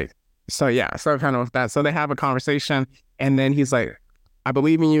 Yeah, right. So kind of with that. So they have a conversation, and then he's like, I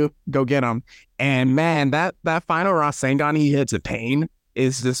believe in you, go get him. And man, that final Rasengan he hits at Pain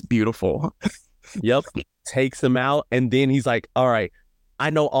is just beautiful. Yep. Takes him out, and then he's like, all right,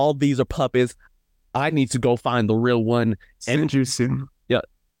 I know all these are puppets. I need to go find the real one. Senjutsu. Yeah.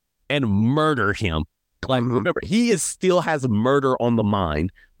 And murder him. Like, remember, he still has murder on the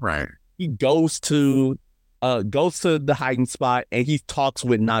mind. Right. He goes to the hiding spot, and he talks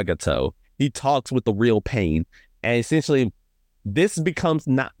with Nagato. He talks with the real Pain, and essentially, this becomes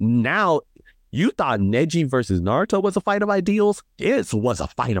now. You thought Neji versus Naruto was a fight of ideals. This was a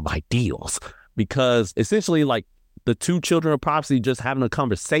fight of ideals because essentially, like the two children of prophecy just having a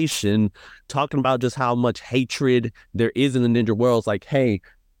conversation, talking about just how much hatred there is in the ninja world. It's like, hey,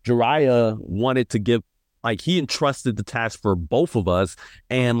 Jiraiya wanted to give. Like, he entrusted the task for both of us,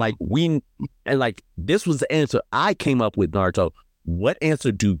 and this was the answer I came up with, Naruto. What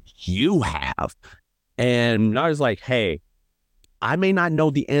answer do you have? And Naruto's like, hey, I may not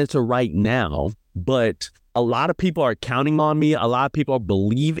know the answer right now, but a lot of people are counting on me. A lot of people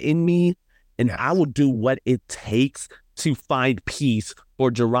believe in me, and I will do what it takes to find peace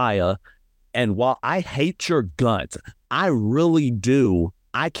for Jiraiya. And while I hate your guts, I really do.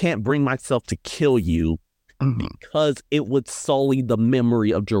 I can't bring myself to kill you. Because it would sully the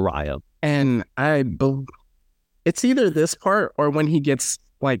memory of Jiraiya. And it's either this part or when he gets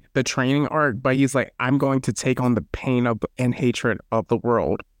like the training arc, but he's like, I'm going to take on the pain of and hatred of the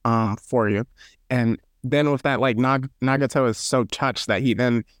world for you. And then with that, like Nagato is so touched that he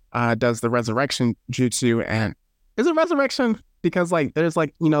then does the resurrection jutsu. And is it resurrection? Because like there's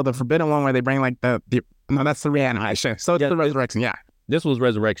like, the forbidden one where they bring like no, that's the reanimation. So it's the resurrection, yeah. This was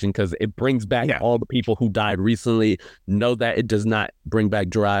resurrection because it brings back all the people who died recently. Know that it does not bring back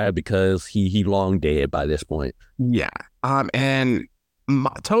Jiraiya because he long dead by this point. Yeah. And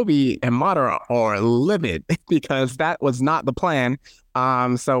Toby and Madara are livid because that was not the plan.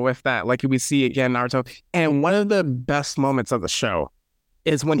 So with that, like we see again, Naruto. And one of the best moments of the show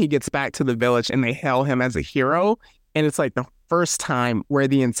is when he gets back to the village and they hail him as a hero. And it's like the first time where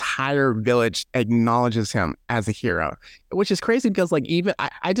the entire village acknowledges him as a hero, which is crazy because like even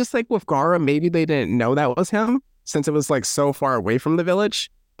I just think with Gaara, maybe they didn't know that was him since it was like so far away from the village,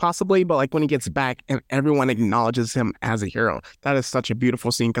 possibly. But like when he gets back and everyone acknowledges him as a hero, that is such a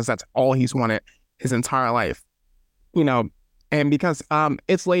beautiful scene because that's all he's wanted his entire life, And because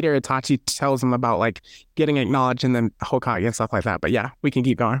it's later Itachi tells him about like getting acknowledged and then Hokage and stuff like that. But yeah, we can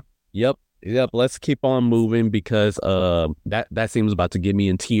keep going. Yep. Let's keep on moving because that seems about to get me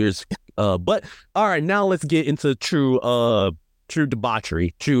in tears. But all right, now let's get into true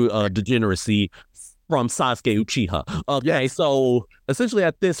debauchery, true degeneracy from Sasuke Uchiha. Okay, so essentially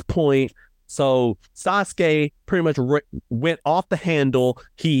at this point, so Sasuke pretty much went off the handle.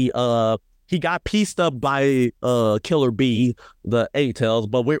 He got pieced up by Killer B, the A-Tails,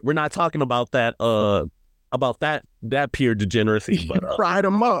 but we're not talking about that pure degeneracy. But Fried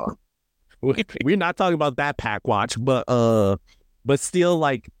him up. we're not talking about that pack watch, but still,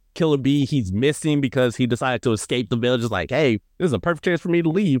 like, Killer B, he's missing because he decided to escape the village. It's like, hey, this is a perfect chance for me to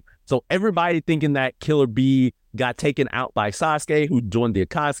leave. So everybody thinking that Killer B got taken out by Sasuke, who joined the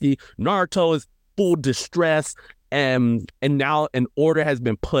Akatsuki. Naruto is full distress, and now an order has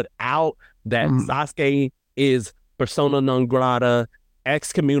been put out that Sasuke is persona non grata,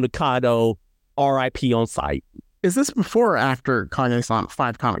 excommunicado, RIP on sight. Is this before or after Kage-sama,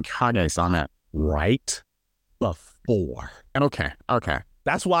 5 comic Kage-sama? Right before. Okay.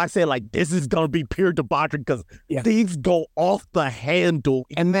 That's why I say, like, this is going to be pure debauchery because things go off the handle.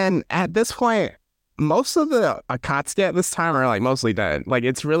 And then at this point, most of the Akatsuki at this time are, like, mostly dead. Like,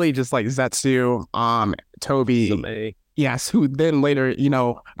 it's really just, like, Zetsu, Toby. Zume. Yes, who then later,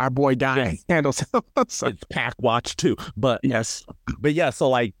 our boy Guy handles him. So. It's Pack Watch, too. But yes. But yeah, so,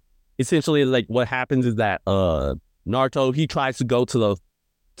 like, essentially, like, what happens is that Naruto, he tries to go to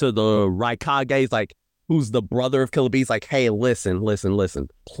the Raikage's, like, who's the brother of Killer Bee's, like, hey, listen,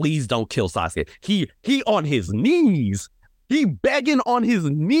 please don't kill Sasuke. He on his knees. He begging on his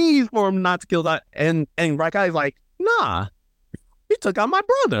knees for him not to kill Sasuke. And Raikage's like, nah, he took out my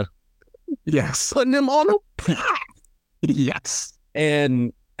brother. Yes. Putting him on a path. Yes.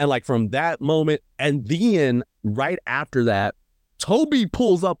 And like from that moment, and then right after that, Toby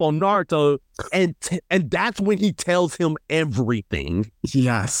pulls up on Naruto, and that's when he tells him everything.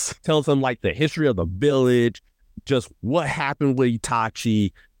 Yes. Tells him, like, the history of the village, just what happened with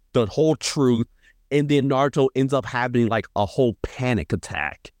Itachi, the whole truth. And then Naruto ends up having, like, a whole panic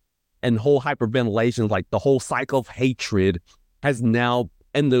attack and whole hyperventilation. Like, the whole cycle of hatred has now,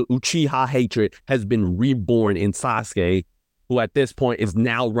 and the Uchiha hatred has been reborn in Sasuke, who at this point is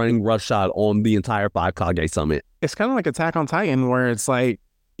now running roughshod on the entire 5 Kage summit. It's kind of like Attack on Titan, where it's like,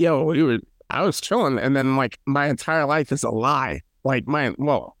 I was chilling, and then, like, my entire life is a lie. Like,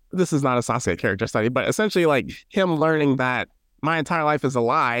 this is not a Sasuke character study, but essentially, like, him learning that my entire life is a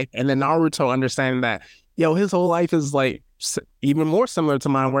lie, and then Naruto understanding that, his whole life is, like, even more similar to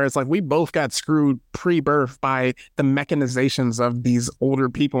mine, where it's like we both got screwed pre-birth by the mechanizations of these older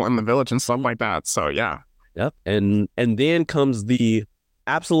people in the village and stuff like that. So, yeah. Yep. And then comes the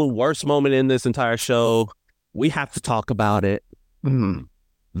absolute worst moment in this entire show. We have to talk about it.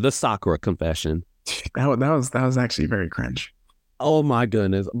 The Sakura confession. That was actually very cringe. Oh my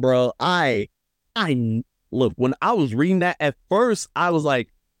goodness, bro. I look, when I was reading that at first, I was like,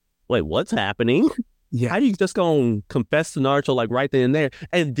 wait, what's happening? Yeah. How do you just gonna confess to Naruto, like, right then and there?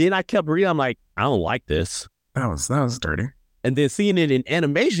 And then I kept reading, I'm like, I don't like this. That was dirty. And then seeing it in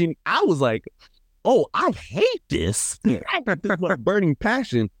animation, I was like, oh, I hate this. I got this with a burning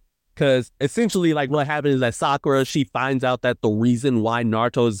passion. Because essentially, like, what happened is that Sakura, she finds out that the reason why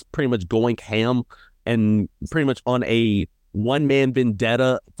Naruto is pretty much going ham and pretty much on a one-man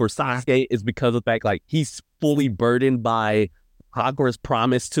vendetta for Sasuke is because of the fact, like, he's fully burdened by Sakura's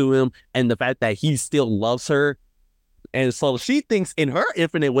promise to him and the fact that he still loves her. And so she thinks in her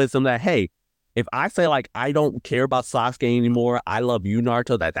infinite wisdom that, hey, if I say, like, I don't care about Sasuke anymore, I love you,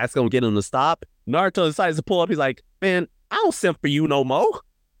 Naruto, that's going to get him to stop. Naruto decides to pull up. He's like, man, I don't simp for you no more.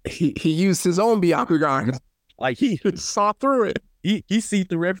 He used his own Byakugan. Like, he saw through it. He see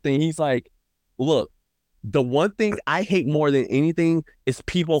through everything. He's like, look, the one thing I hate more than anything is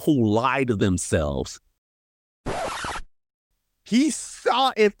people who lie to themselves. He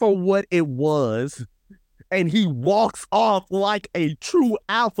saw it for what it was, and he walks off like a true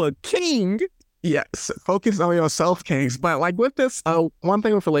alpha king. Yes, focus on yourself, kings. But, like, with this, one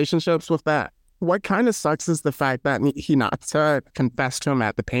thing with relationships with that, what kind of sucks is the fact that he not to confess to him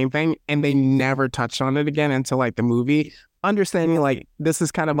at the pain thing, and they never touched on it again until, like, the movie. Understanding, like, this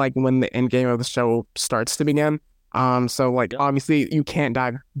is kind of like when the end game of the show starts to begin. So, like, obviously you can't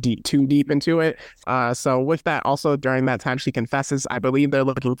dive too deep into it. So with that, also during that time she confesses, I believe they're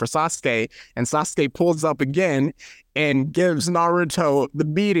looking for Sasuke, and Sasuke pulls up again and gives Naruto the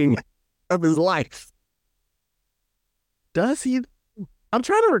beating of his life. Does he? I'm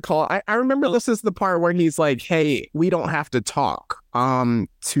trying to recall. I remember this is the part where he's like, hey, we don't have to talk to,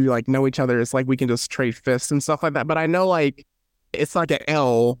 like, know each other. It's like we can just trade fists and stuff like that. But I know, like, it's like an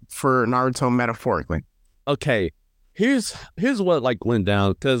L for Naruto metaphorically. Okay, here's what, like, went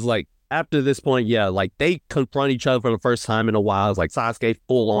down, because, like, after this point, yeah, like, they confront each other for the first time in a while. It's like Sasuke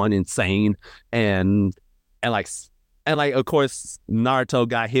full on insane, and of course Naruto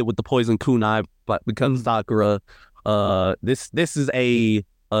got hit with the poison kunai but because Sakura, this is a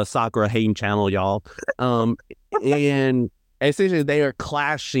Sakura hating channel, y'all. And essentially they are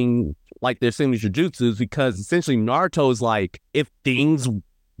clashing like their signature jutsus because essentially Naruto is like, if things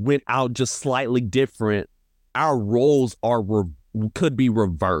went out just slightly different, our roles could be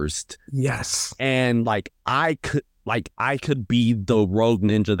reversed. Yes. And I could be the rogue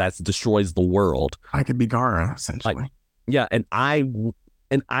ninja that destroys the world. I could be Gaara, essentially. Yeah, and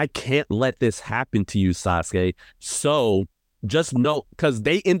I can't let this happen to you, Sasuke. So just know, because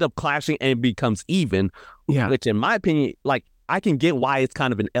they end up clashing and it becomes even. Yeah. Which, in my opinion, I can get why it's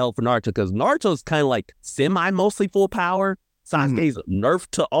kind of an L for Naruto, because Naruto's kind of mostly full power. Sasuke's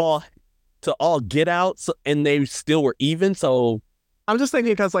nerfed to all get out, and they still were even. So I'm just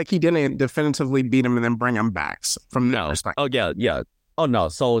thinking because he didn't definitively beat him and then bring him back from that perspective. Oh yeah. Oh no.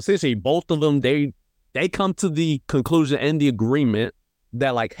 So essentially, both of them they come to the conclusion and the agreement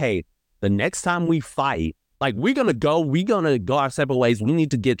that hey, the next time we fight, we're gonna go our separate ways. We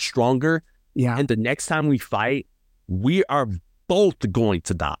need to get stronger. Yeah. And the next time we fight, we are both going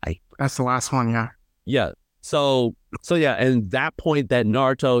to die. That's the last one. Yeah. Yeah. So yeah, and that point that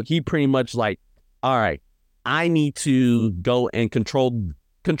Naruto, he pretty much all right, I need to go and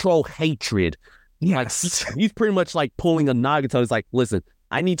control hatred. Yes. He's pretty much pulling a Nagato. He's listen,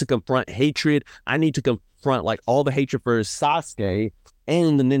 I need to confront hatred. I need to confront all the hatred for Sasuke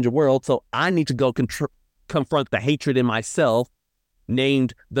and the ninja world. So I need to go confront the hatred in myself,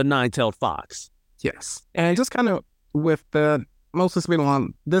 named the Nine-Tailed Fox. Yes. And just kind of with the mostly speaking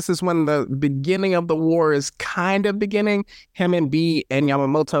on, this is when the beginning of the war is kind of beginning. Him and B and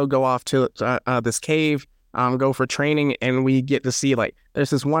Yamamoto go off to this cave, go for training, and we get to see there's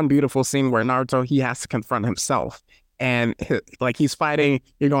this one beautiful scene where Naruto, he has to confront himself. And he's fighting,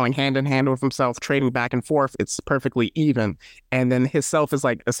 you're going hand in hand with himself, trading back and forth. It's perfectly even. And then his self is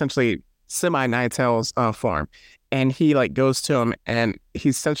essentially semi-Nine-Tails form. And he goes to him and he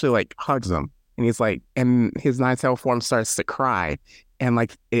essentially hugs him. And he's and his Nine-Tail form starts to cry.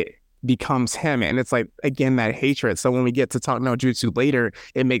 And it becomes him. And it's again, that hatred. So when we get to talk no jutsu later,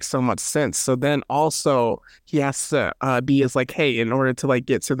 it makes so much sense. So then also he has to be hey, in order to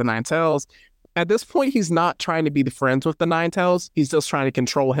get to the Nine-Tails, at this point, he's not trying to be the friends with the Nine-Tails. He's just trying to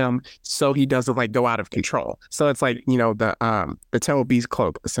control him so he doesn't go out of control. So it's the Tail Beast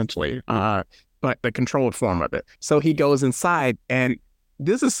cloak, essentially, but the controlled form of it. So he goes inside, and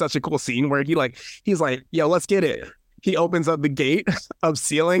this is such a cool scene where he's yo, let's get it. He opens up the gate of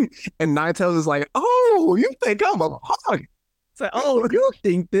ceiling, and Nine-Tails is oh, you think I'm a hog? It's oh, you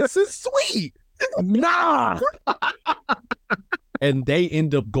think this is sweet? Nah. And they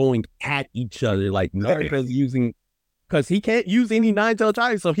end up going at each other. Naruto's using, because he can't use any Nine-Tailed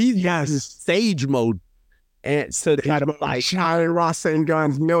Giant, so he's in Sage mode. And so they got giant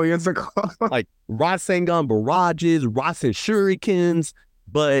Rasengan millions of Rasengan barrages, Rasen shurikens,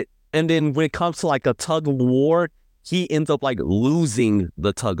 and then when it comes to a tug of war, he ends up losing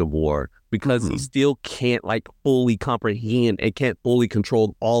the tug of war because he still can't fully comprehend and can't fully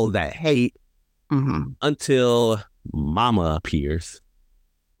control all of that hate until Mama appears.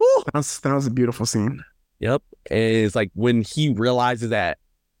 Woo! That was a beautiful scene. Yep. And it's when he realizes that,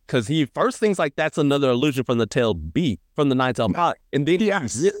 because he first thinks that's another illusion from the Nine-Tailed Fox. And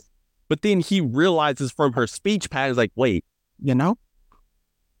then but then he realizes from her speech patterns, wait,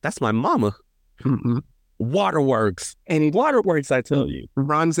 that's my mama. Waterworks. And Waterworks, I tell you.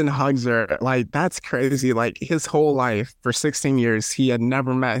 Runs and hugs her. That's crazy. His whole life, for 16 years, he had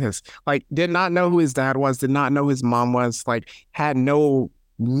never met did not know who his dad was, did not know his mom was, had no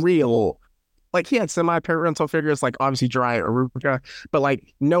real, he had semi-parental figures, obviously Jiraiya or Rupica, but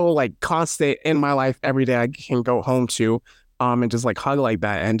no, constant in my life every day I can go home to, and just hug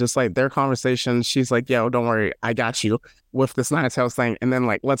that. And just their conversations, she's yo, don't worry, I got you with this Nine-Tails thing. And then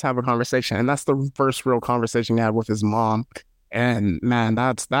let's have a conversation. And that's the first real conversation he had with his mom. And man,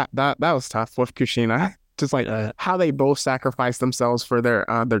 that was tough with Kushina. Just how they both sacrificed themselves for their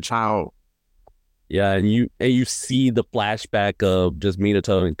child. Yeah, and you see the flashback of just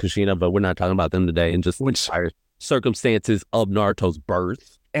Minato and Kushina, but we're not talking about them today, and just circumstances of Naruto's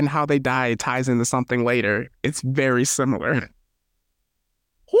birth. And how they die ties into something later. It's very similar.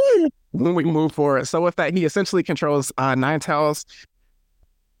 When we move forward. So with that, he essentially controls Nine-Tails.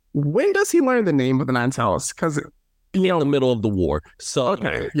 When does he learn the name of the Nine-Tails? Because in the middle of the war. So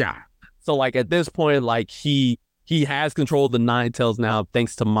okay, yeah. So at this point, he has control of the Nine-Tails now,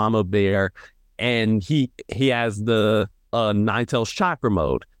 thanks to Mama Bear, and he has the Nine-Tails chakra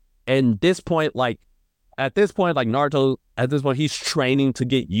mode. And this point, at this point, like Naruto, at this point, he's training to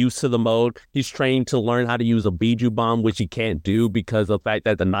get used to the mode. He's training to learn how to use a Biju bomb, which he can't do because of the fact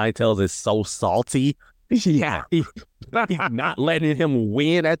that the Nine Tails is so salty. Yeah. He's not letting him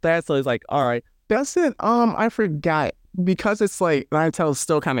win at that. So it's like, all right. Doesn't I forgot because it's like Naruto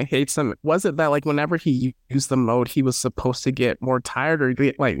still kind of hates him. Was it that like whenever he used the mode, he was supposed to get more tired or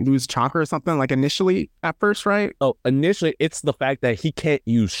get, like lose chakra or something like initially at first, right? So initially, it's the fact that he can't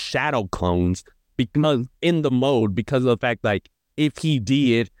use shadow clones because in the mode, because of the fact like if he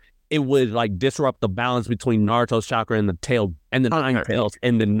did, it would like disrupt the balance between Naruto's chakra and the tail and the Nine Tails,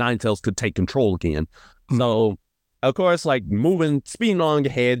 and the Nine Tails could take control again. So of course, like speeding on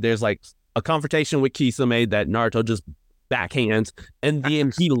ahead, there's like a confrontation with Kisame that Naruto just backhands, and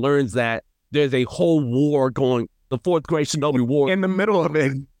then he learns that there's a whole war going, the fourth grade Shinobi War. In the middle of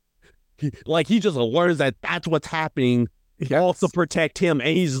it. He just learns that that's what's happening, all to protect him, and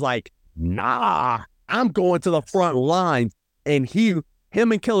he's like, nah, I'm going to the front line. And him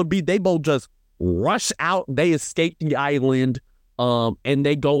and Killer Bee, they both just rush out, they escape the island, and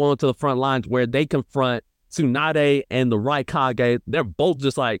they go on to the front lines where they confront Tsunade and the Raikage. They're both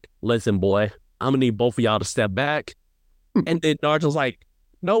just like, listen, boy, I'm gonna need both of y'all to step back. And then Naruto's like,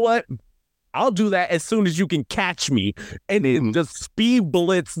 you know what? I'll do that as soon as you can catch me. And then just speed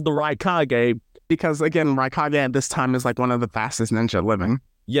blitz the Raikage. Because again, Raikage at this time is like one of the fastest ninja living.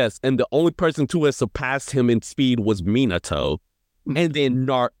 Yes, and the only person to have surpassed him in speed was Minato. And then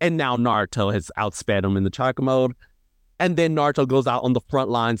and now Naruto has outsped him in the chakra mode. And then Naruto goes out on the front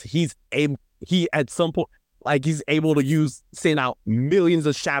lines. He at some point, like he's able to send out millions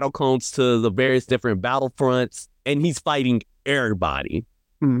of shadow clones to the various different battlefronts, and he's fighting everybody.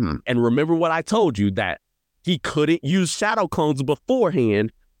 Mm-hmm. And remember what I told you, that he couldn't use shadow clones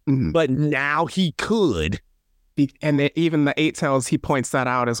beforehand, but now he could. And even the Eight Tails, he points that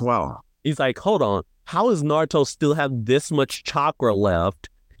out as well. He's like, hold on, how does Naruto still have this much chakra left?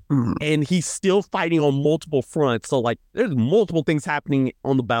 And he's still fighting on multiple fronts. So like there's multiple things happening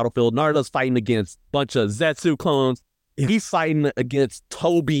on the battlefield. Naruto's fighting against a bunch of Zetsu clones. Yes. He's fighting against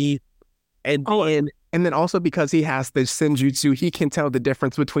Toby. And then also because he has the Senjutsu, he can tell the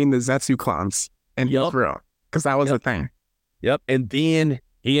difference between the Zetsu clones and he's real. Because that was the thing. Yep. And then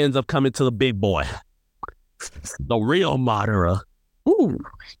he ends up coming to the big boy. The real Madara. Ooh.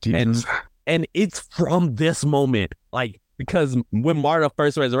 Jesus. And it's from this moment, like, because when Madara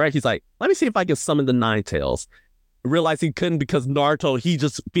first resurrects, he's like, let me see if I can summon the Nine Tails. Realized he couldn't because Naruto, he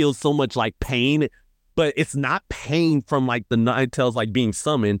just feels so much like pain, but it's not pain from like the Nine Tails like being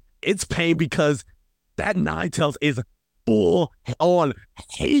summoned. It's pain because that Nine Tails is full on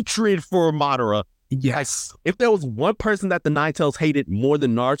hatred for Madara. Yes. If there was one person that the Nine Tails hated more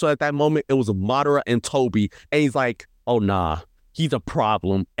than Naruto at that moment, it was Madara and Toby. And he's like, oh nah, he's a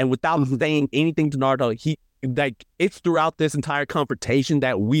problem. And without saying anything to Naruto, it's throughout this entire confrontation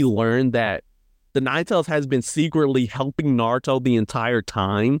that we learn that the Nine Tails has been secretly helping Naruto the entire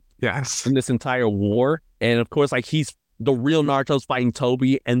time. Yes. In this entire war. And of course, like the real Naruto's fighting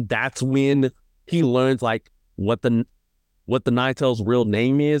Toby, and that's when he learns like what the Nine Tails' real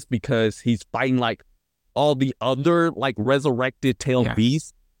name is, because he's fighting like all the other like resurrected tail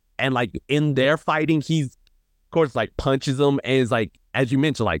beasts. And like in their fighting, he's of course like punches them and is like, as you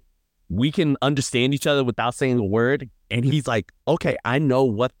mentioned, like, we can understand each other without saying a word. And he's like, okay, I know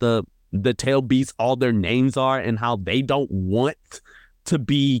what the tail beasts, all their names are and how they don't want to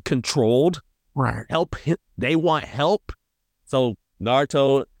be controlled. Right. They want help. So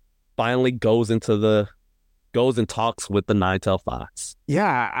Naruto finally goes and talks with the Nine-Tail Fox.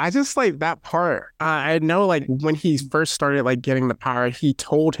 Yeah, I just like that part. I know like when he first started like getting the power, he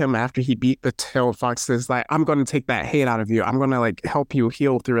told him after he beat the Tail Foxes, like, I'm going to take that hate out of you. I'm going to like help you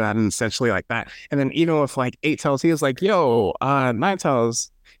heal through that, and essentially like that. And then even with like Eight Tails, he was like, yo, Nine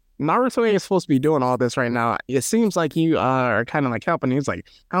Tails, Naruto ain't supposed to be doing all this right now. It seems like you are kind of like helping. He's like,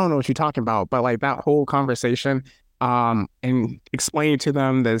 I don't know what you're talking about. But like that whole conversation, and explaining to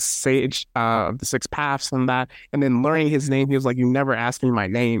them the sage, the six paths and that, and then learning his name. He was like, you never asked me my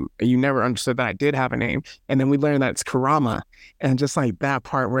name. You never understood that I did have a name. And then we learned that it's Kurama. And just like that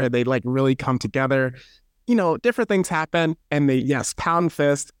part where they like really come together, you know, different things happen, and they, pound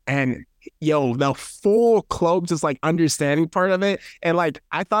fist, and the full cloak, just like understanding part of it. And like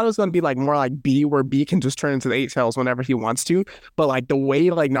I thought it was gonna be like more like B, where B can just turn into the Eight Tails whenever he wants to, but like the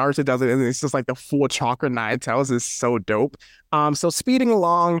way like Naruto does it, and it's just like the full chakra Nine Tails is so dope. So speeding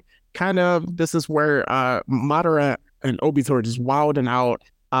along, kind of this is where Madara and Obito are just wilding out.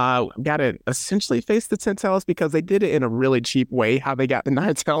 Gotta essentially face the Ten Tails because they did it in a really cheap way, how they got the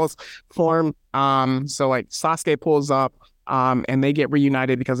Nine Tails form. So like Sasuke pulls up, And they get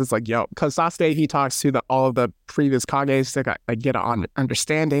reunited because it's like, yo, because Sasuke, he talks to all of the previous Kages to like get an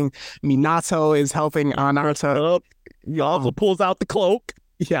understanding. Minato is helping Naruto. He also pulls out the cloak.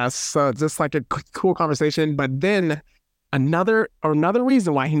 Yes, so just like a cool conversation. But then another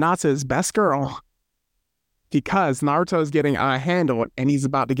reason why Hinata is best girl, because Naruto is getting handled and he's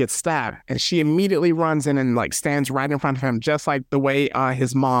about to get stabbed, and she immediately runs in and like stands right in front of him, just like the way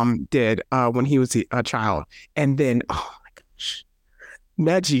his mom did when he was a child. And then, oh my gosh,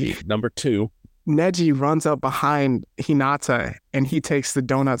 Neji, number 2. Neji runs up behind Hinata and he takes the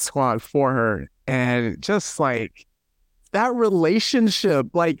donut squad for her, and just like that relationship,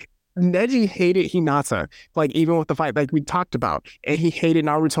 like Neji hated Hinata, like even with the fight like we talked about, and he hated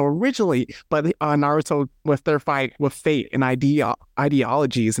Naruto originally, but Naruto with their fight with fate and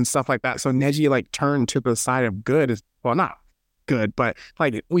ideologies and stuff like that, so Neji like turned to the side of good, well, not good, but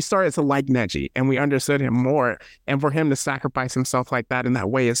like we started to like Neji and we understood him more, and for him to sacrifice himself like that in that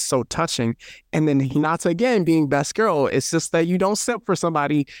way is so touching. And then Hinata again being best girl, it's just that you don't simp for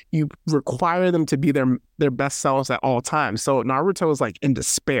somebody, you require them to be their best selves at all times. So Naruto is like in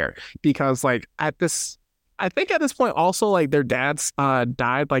despair because like I think at this point also like their dads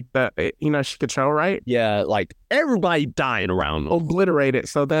died, like the Shikacho, right? Yeah, like everybody dying around them. Obliterated.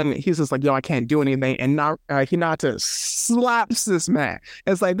 So then he's just like, yo, I can't do anything. And now Hinata slaps this man.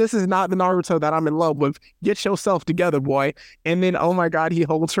 It's like, this is not the Naruto that I'm in love with. Get yourself together, boy. And then, oh my God, he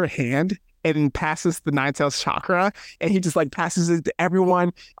holds her hand and passes the Nine Tails chakra, and he just like passes it to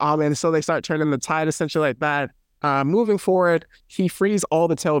everyone. And so they start turning the tide essentially like that. Moving forward, he frees all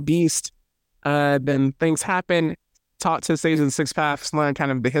the tail beasts. Then things happen. Taught to Sage of the Six Paths, learn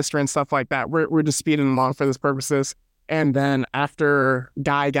kind of the history and stuff like that. We're just speeding along for this purposes. And then after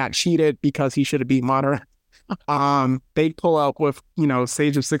Guy got cheated because he should have beat Madara, they pull up with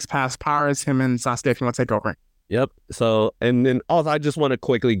Sage of Six Paths powers. Him and Sasuke, if you want to take over. Yep. So, and then also I just want to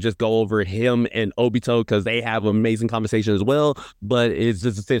quickly just go over him and Obito because they have amazing conversation as well. But it's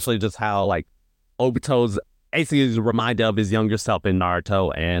just essentially just how like Obito's basically is a reminder of his younger self in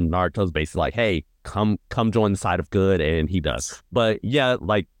Naruto, and Naruto's basically like, hey, come join the side of good, and he does. But yeah,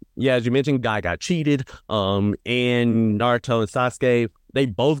 as you mentioned, Guy got cheated. And Naruto and Sasuke, they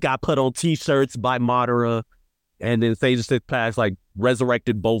both got put on t-shirts by Madara, and then Sage of Six Paths like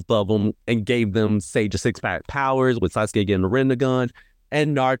resurrected both of them and gave them Sage of Six Paths powers, with Sasuke getting the Rinnegan.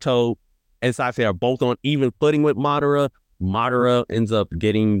 And Naruto and Sasuke are both on even footing with Madara. Madara ends up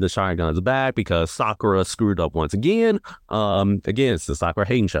getting the Sharinegans back because Sakura screwed up once again. Again, it's the Sakura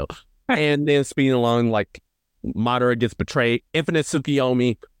hating show. And then speeding along, like Madara gets betrayed. Infinite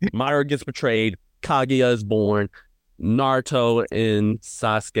Tsukiyomi. Madara gets betrayed. Kaguya is born. Naruto and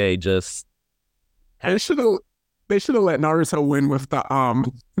Sasuke just They should have let Naruto win with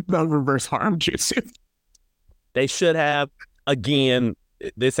the reverse harm jutsu. They should have. Again,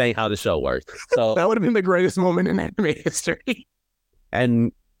 this ain't how the show works. So that would have been the greatest moment in anime history.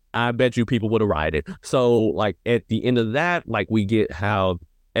 And I bet you people would have rioted. So like at the end of that, like we get how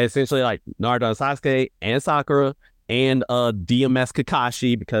essentially like Naruto and Sasuke and Sakura and DMS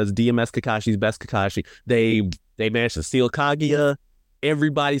Kakashi, because DMS Kakashi's best Kakashi, they managed to steal Kaguya.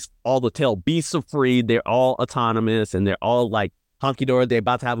 All the tail beasts are free. They're all autonomous and they're all like honky dory. They're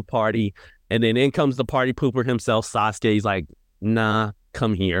about to have a party. And then in comes the party pooper himself, Sasuke. He's like, nah,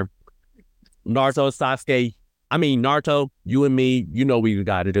 come here. Naruto, you and me, you know what we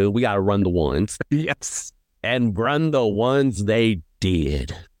got to do. We got to run the ones. Yes. And run the ones they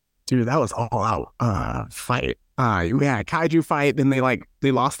did. Dude, that was all out fight. We had a kaiju fight, then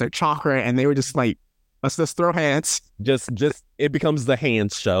they lost their chakra and they were just like, let's just throw hands. Just it becomes the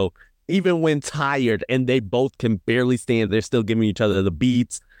hands show. Even when tired and they both can barely stand, they're still giving each other the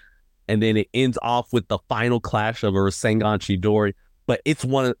beats. And then it ends off with the final clash of a Rasengan Chidori. But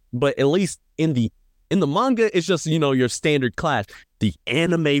at least in the manga, it's just, your standard clash. The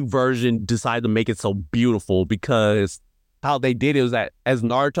anime version decided to make it so beautiful because how they did it was that as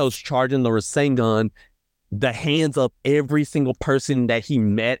Naruto's charging the Rasengan, the hands of every single person that he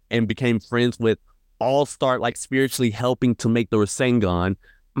met and became friends with all start like spiritually helping to make the Rasengan.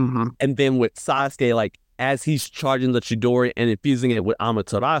 Mm-hmm. And then with Sasuke, like as he's charging the Chidori and infusing it with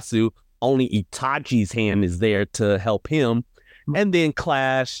Amaterasu, only Itachi's hand is there to help him. And then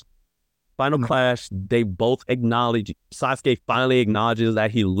final clash, they both acknowledge, Sasuke finally acknowledges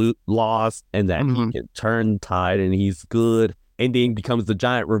that he lost and that he can turn tide and he's good. And then becomes the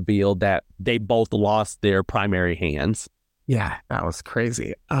giant reveal that they both lost their primary hands. Yeah, that was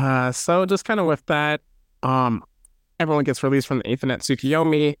crazy. So just kind of with that, everyone gets released from the Infinite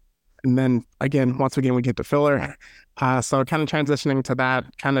Tsukiyomi. And then again, once again, we get the filler. So kind of transitioning to that,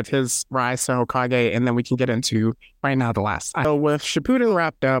 kind of his rise to Hokage, and then we can get into right now the last. So with Shippuden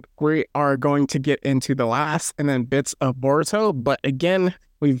wrapped up, we are going to get into the last and then bits of Boruto. But again,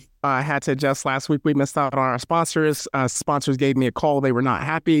 we've had to adjust last week. We missed out on our sponsors. Sponsors gave me a call. They were not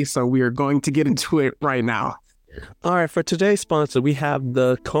happy. So we are going to get into it right now. All right, for today's sponsor, we have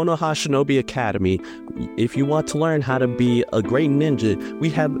the Konoha Shinobi Academy. If you want to learn how to be a great ninja, we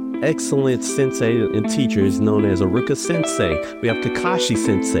have excellent sensei and teachers known as Aruka Sensei. We have Kakashi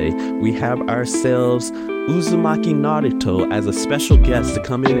Sensei. We have ourselves Uzumaki Naruto as a special guest to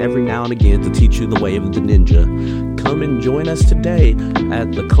come in every now and again to teach you the way of the ninja. Come and join us today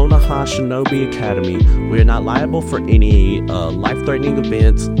at the Konoha Shinobi Academy. We are not liable for any life-threatening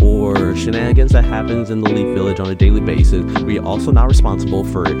events or shenanigans that happens in the Leaf Village on a daily basis. We are also not responsible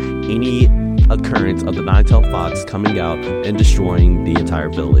for any occurrence of the Nine-Tailed Fox coming out and destroying the entire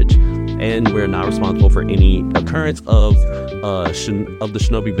village. And we're not responsible for any occurrence of the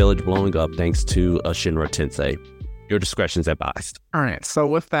Shinobi Village blowing up thanks to Shinra Tensei. Your discretion is advised. All right. So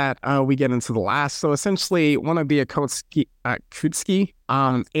with that, we get into the last. So essentially, one of the Akutsuki,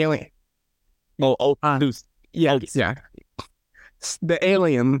 alien. Yeah. The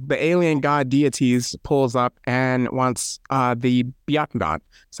alien god deities pulls up and wants the Byakugan.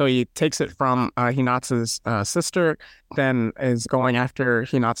 So he takes it from Hinata's sister, then is going after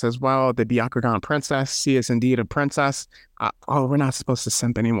Hinata as well, the Byakugan princess. She is indeed a princess. We're not supposed to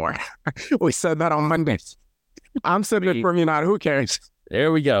simp anymore. We said that on Monday. I'm simping from Hinata. Who cares?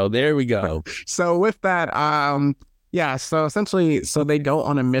 There we go. So with that, so essentially, so they go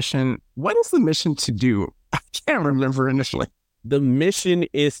on a mission. What is the mission to do? I can't remember initially. The mission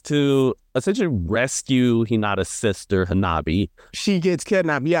is to essentially rescue Hinata's sister, Hanabi. She gets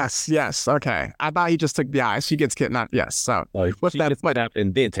kidnapped. Yes. Okay. I thought he just took the eyes. She gets kidnapped. Yes. So with that, gets kidnapped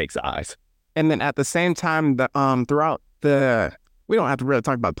and then takes the eyes. And then at the same time, throughout the, we don't have to really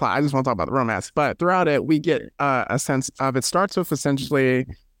talk about the plot. I just want to talk about the romance. But throughout it, we get a sense of, it starts with essentially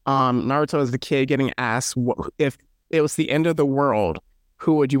Naruto as the kid getting asked if it was the end of the world,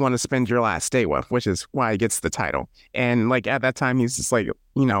 who would you want to spend your last day with, which is why he gets the title. And like at that time, he's just like,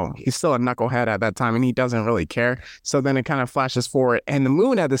 he's still a knucklehead at that time and he doesn't really care. So then it kind of flashes forward and the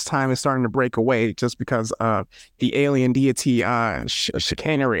moon at this time is starting to break away just because of the alien deity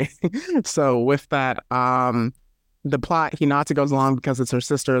chicanery. So with that, the plot, Hinata goes along because it's her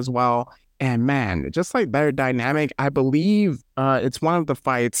sister as well. And man, just like their dynamic, I believe it's one of the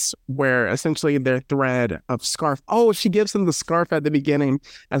fights where essentially their thread of scarf. Oh, she gives them the scarf at the beginning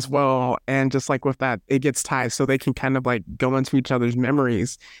as well. And just like with that, it gets tied so they can kind of like go into each other's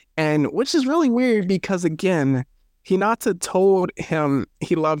memories. And which is really weird because again, Hinata told him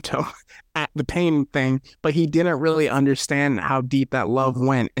he loved him at the pain thing, but he didn't really understand how deep that love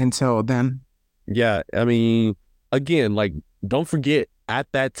went until then. Yeah, I mean, again, like, don't forget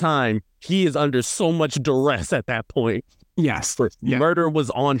at that time, he is under so much duress at that point. Yes. Murder was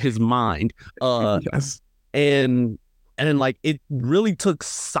on his mind. Yes. And like it really took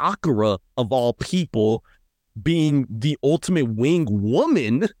Sakura of all people being the ultimate wing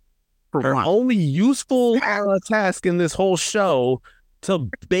woman, her only useful task in this whole show to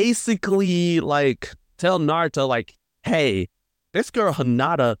basically like tell Naruto like, hey, this girl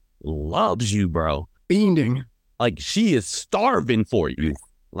Hinata loves you, bro. Fiending. Like she is starving for you.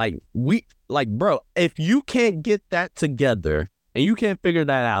 Bro, if you can't get that together and you can't figure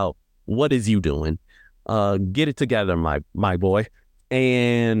that out, what is you doing? Get it together, my boy.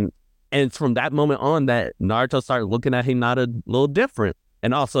 And from that moment on, that Naruto started looking at Hinata a little different.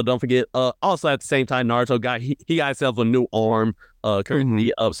 And also, don't forget, also at the same time, Naruto got himself a new arm,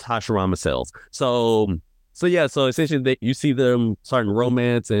 courtesy of Hashirama cells. So essentially, you see them starting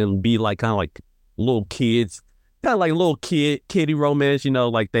romance and be like kind of like little kids. Kind of like little kiddie romance,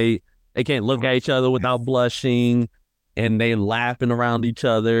 like they can't look at each other without blushing and they laughing around each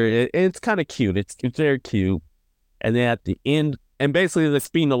other. It's kind of cute. It's very cute. And then at the end, and basically they're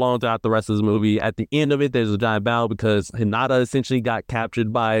speeding along throughout the rest of the movie. At the end of it, there's a giant battle because Hinata essentially got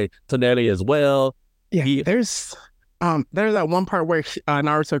captured by Toneri as well. Yeah, there's that one part where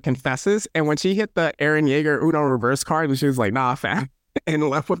Naruto confesses, and when she hit the Eren Yeager Uno reverse card, she was like, nah, fam, and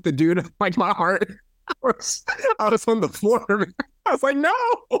left with the dude, like my heart. I was on the floor. I was like, no.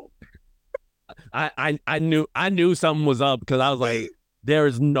 I knew something was up because I was like, there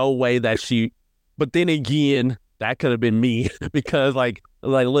is no way that she. But then again, that could have been me because like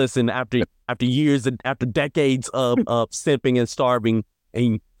listen, after years and after decades of simping and starving,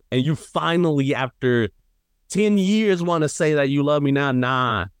 and you finally after 10 years want to say that you love me now,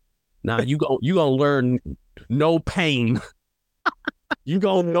 nah, you gonna learn no pain. You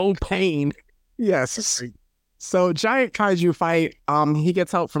gonna know pain. Yes. So giant kaiju fight. He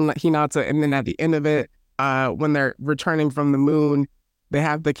gets help from Hinata, and then at the end of it, when they're returning from the moon, they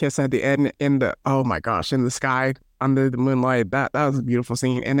have the kiss at the end in the oh my gosh, in the sky under the moonlight. That was a beautiful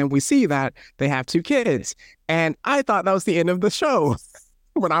scene. And then we see that they have 2 kids, and I thought that was the end of the show.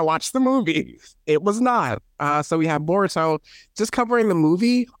 When I watched the movie, it was not. So we have Boruto just covering the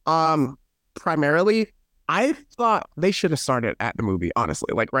movie. Primarily, I thought they should have started at the movie,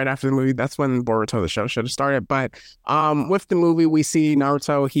 honestly. Like right after the movie, that's when Boruto, the show, should have started. But with the movie, we see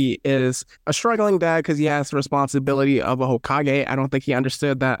Naruto. He is a struggling dad because he has the responsibility of a Hokage. I don't think he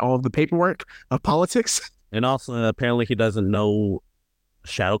understood that all of the paperwork of politics. And also, apparently, he doesn't know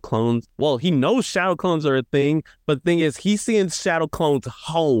shadow clones. Well, he knows shadow clones are a thing, but the thing is, he's seeing shadow clones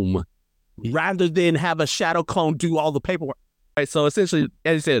home rather than have a shadow clone do all the paperwork. Right, so essentially,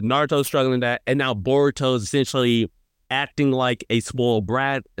 as you said, Naruto's struggling that, and now Boruto's essentially acting like a spoiled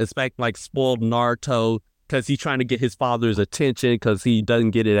brat, expecting like spoiled Naruto because he's trying to get his father's attention because he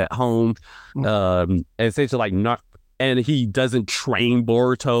doesn't get it at home. And essentially, like, and he doesn't train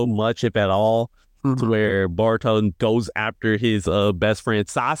Boruto much, if at all, to where Boruto goes after his best friend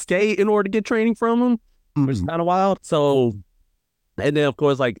Sasuke in order to get training from him, which is kind of wild. So, and then of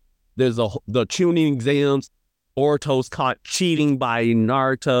course, like, there's the tuning exams. Boruto's caught cheating by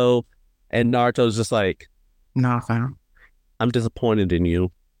Naruto, and Naruto's just like, Nah, fam. I'm disappointed in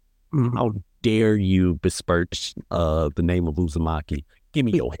you. How dare you besmirch the name of Uzumaki? Give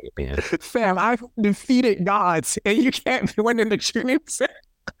me your headband. Fam, I've defeated gods, and you can't win in the tuning exam.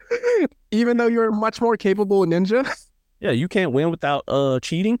 Even though you're a much more capable ninja. Yeah, you can't win without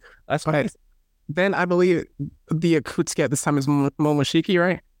cheating. That's right. Then I believe the Akutsuki at this time is Momoshiki,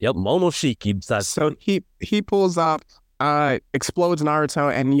 right? Yep, Momoshiki. So he pulls up, explodes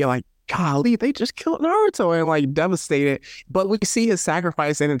Naruto, and you're like, golly, they just killed Naruto and like devastated. But we see his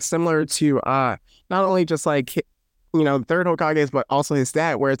sacrifice, and it's similar to not only just like, you know, third Hokages, but also his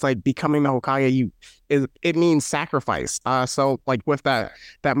dad, where it's like becoming the Hokage, it means sacrifice. So like with that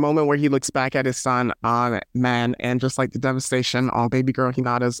moment where he looks back at his son, man, and just like the devastation on baby girl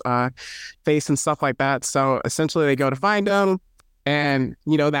Hinata's face and stuff like that. So essentially they go to find him, and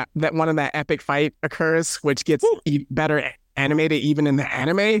you know that one of that epic fight occurs, which gets better animated even in the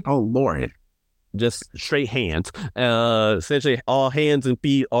anime. Oh Lord. Just straight hands. Essentially, all hands and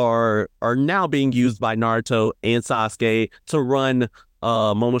feet are now being used by Naruto and Sasuke to run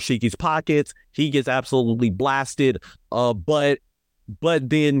Momoshiki's pockets. He gets absolutely blasted. But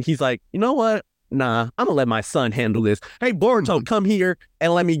then he's like, you know what? Nah, I'm gonna let my son handle this. Hey, Boruto, come here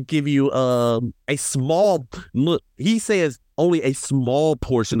and let me give you a small. He says only a small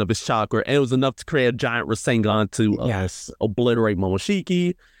portion of his chakra, and it was enough to create a giant Rasengan to obliterate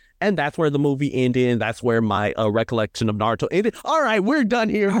Momoshiki. And that's where the movie ended. And that's where my recollection of Naruto ended. All right, we're done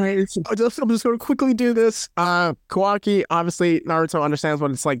here. All right, I'm just going to quickly do this. Kawaki, obviously, Naruto understands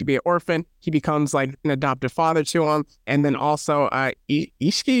what it's like to be an orphan. He becomes like an adoptive father to him. And then also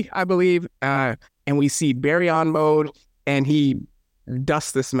Ishiki, I believe. And we see Baryon mode, and he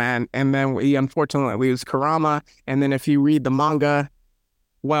dusts this man. And then he unfortunately leaves Kurama. And then if you read the manga,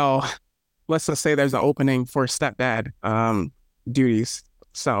 well, let's just say there's an opening for stepdad duties.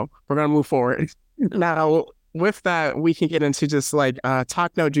 So we're going to move forward. Now, with that, we can get into just like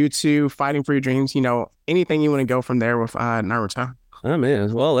talk no jutsu, fighting for your dreams, you know, anything you want to go from there with Naruto. Oh,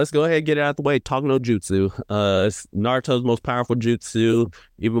 man. Well, let's go ahead and get it out of the way. Talk no jutsu. It's Naruto's most powerful jutsu,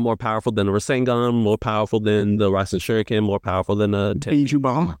 even more powerful than the Rasengan, more powerful than the Rasen Shuriken, more powerful than the Biju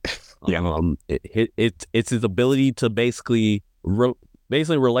Bomb. It's his ability to basically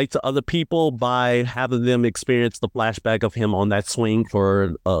relate to other people by having them experience the flashback of him on that swing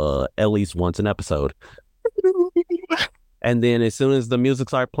for at least once an episode. And then as soon as the music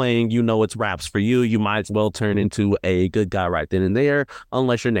starts playing, you know it's raps for you. You might as well turn into a good guy right then and there,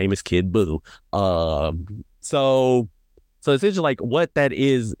 unless your name is Kid Buu. So essentially, like, what that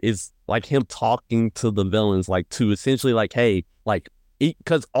is like him talking to the villains, like, to essentially, like, hey, like,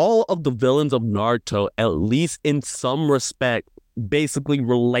 because all of the villains of Naruto, at least in some respect, basically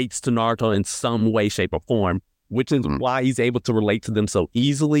relates to Naruto in some way, shape, or form, which is why he's able to relate to them so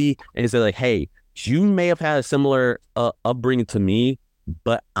easily and say, like, hey, you may have had a similar upbringing to me,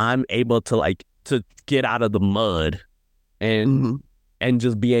 but I'm able to, like, to get out of the mud and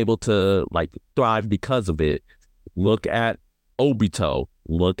just be able to, like, thrive because of it. Look at Obito.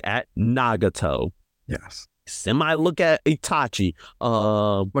 Look at Nagato. Yes. Look at Itachi.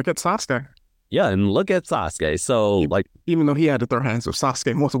 Look at Sasuke. Yeah, and look at Sasuke. So, like, even though he had to throw hands with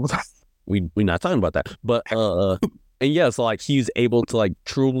Sasuke multiple times. We're not talking about that. But and yeah, so like he's able to like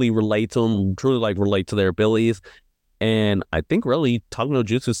truly relate to them, truly like relate to their abilities. And I think really Talk no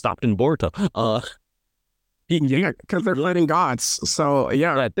Jutsu stopped in Boruto. Yeah, because they're fighting gods. So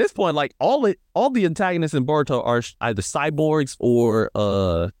yeah, At this point, like all the antagonists in Boruto are either cyborgs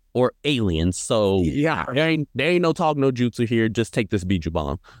or aliens. So yeah. there ain't no Talk no Jutsu here. Just take this Biju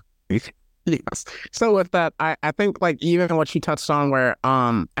bomb. Yes. So with that, I think like even what you touched on where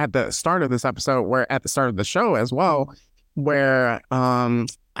at the start of this episode, where at the start of the show as well, where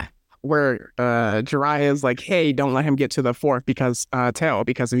Jiraiya is like, hey, don't let him get to the fourth tail,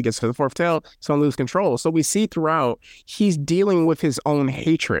 because if he gets to the fourth tail, he's gonna lose control. So we see throughout he's dealing with his own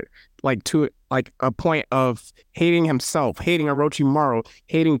hatred, like to like a point of hating himself, hating Orochimaru,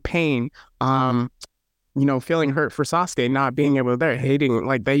 hating Pain, feeling hurt for Sasuke not being able to there, hating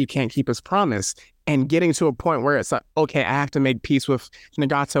like that he can't keep his promise, and getting to a point where it's like, okay, I have to make peace with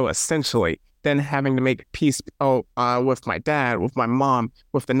Nagato essentially. Then having to make peace with my dad, with my mom,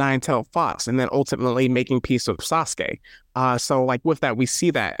 with the nine-tailed fox, and then ultimately making peace with Sasuke. So like with that, we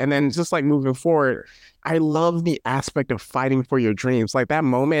see that. And then just like moving forward, I love the aspect of fighting for your dreams. Like that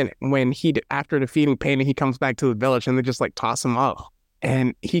moment when after defeating Pain, and he comes back to the village and they just like toss him up.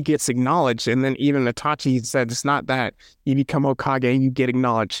 And he gets acknowledged. And then even Itachi said, it's not that you become Hokage and you get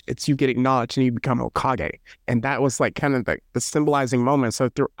acknowledged. It's you get acknowledged and you become Hokage. And that was like kind of the symbolizing moment. So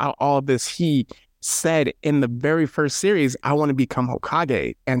throughout all of this, he said in the very first series, I want to become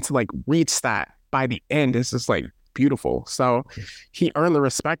Hokage. And to like reach that by the end is just like beautiful. So he earned the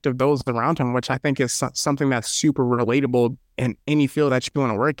respect of those around him, which I think is something that's super relatable in any field that you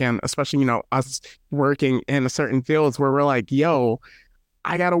want to work in, especially, us working in a certain fields where we're like, yo,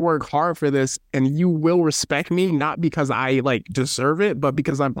 I got to work hard for this, and you will respect me, not because I like deserve it, but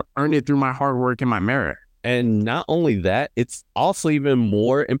because I've earned it through my hard work and my merit. And not only that, it's also even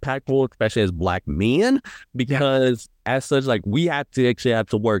more impactful, especially as Black men, because as such, like we have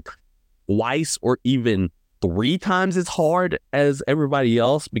to work twice or even 3 times as hard as everybody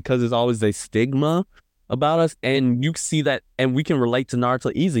else, because there's always a stigma about us. And you see that, and we can relate to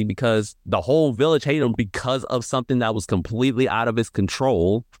Naruto easy because the whole village hated him because of something that was completely out of his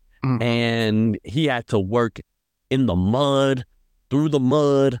control. And he had to work in the mud, through the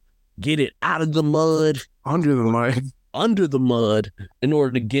mud, get it out of the mud, under the mud in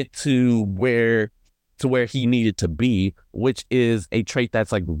order to get to where he needed to be, which is a trait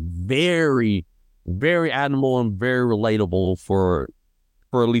that's like very, very admirable and very relatable for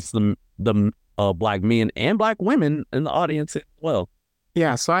at least the Black men and Black women in the audience as well.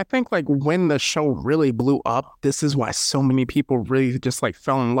 Yeah, so I think like when the show really blew up, this is why so many people really just like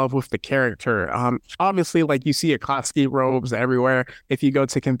fell in love with the character. Obviously, like you see Akatsuki robes everywhere. If you go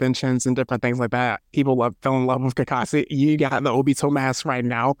to conventions and different things like that, people fell in love with Kakashi. You got the Obito mask right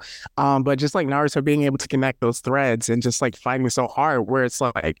now. But just like Naruto being able to connect those threads and just like fighting so hard, where it's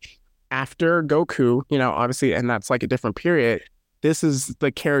like after Goku, obviously, and that's like a different period. This is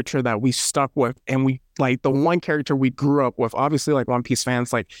the character that we stuck with, and we like the one character we grew up with. Obviously, like One Piece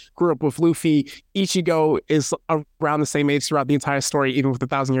fans, like grew up with Luffy. Ichigo is around the same age throughout the entire story, even with the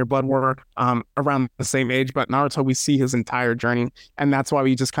 1,000-Year Blood War, around the same age. But Naruto, we see his entire journey, and that's why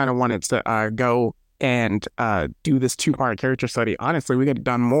we just kind of wanted to go and do this 2-part character study. Honestly, we could have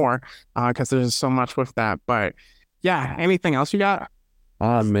done more because there's so much with that. But yeah, anything else you got?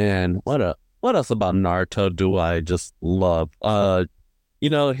 Oh man, what else about Naruto do I just love? I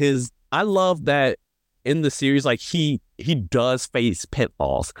love that in the series, like he does face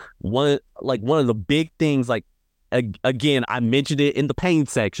pitfalls. One of the big things, like again, I mentioned it in the pain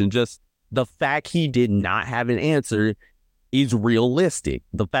section, just the fact he did not have an answer is realistic.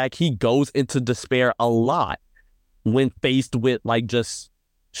 The fact he goes into despair a lot when faced with like just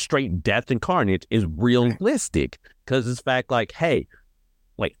straight death and carnage is realistic, because it's fact like, hey,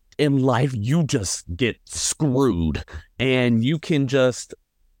 in life, you just get screwed, and you can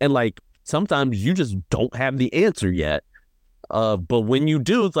sometimes you just don't have the answer yet. But when you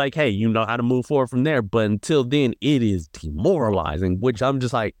do, it's like, hey, you know how to move forward from there. But until then, it is demoralizing, which I'm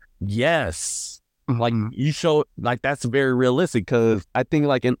just like, yes, like you show, like that's very realistic, because I think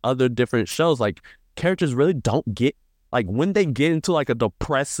like in other different shows, like characters really don't get, like when they get into like a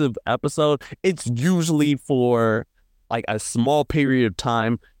depressive episode, it's usually for like a small period of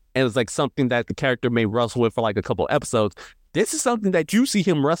time. And it's like something that the character may wrestle with for like a couple episodes. This is something that you see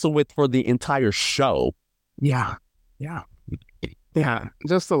him wrestle with for the entire show. Yeah.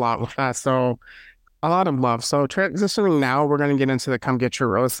 Just a lot with that. So a lot of love. So transitioning now, we're going to get into the Come Get Your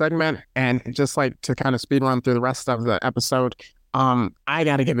Rose segment. And just like to kind of speed run through the rest of the episode, I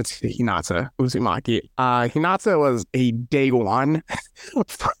got to give it to Hinata Uzumaki. Hinata was a day one,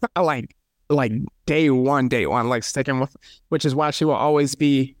 like day one, like sticking with, which is why she will always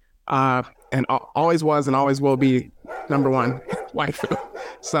be and always was and always will be number one waifu.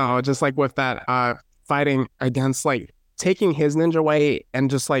 So just like with that, fighting against like taking his ninja way and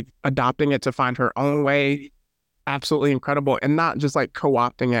just like adopting it to find her own way, absolutely incredible. And not just like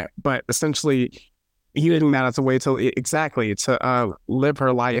co-opting it, but essentially using that as a way to live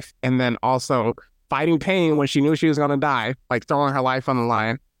her life, and then also fighting pain when she knew she was going to die, like throwing her life on the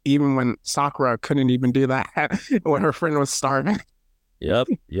line, even when Sakura couldn't even do that when her friend was starving. Yep.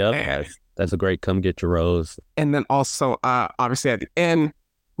 That's a great come get your rose. And then also, obviously at the end,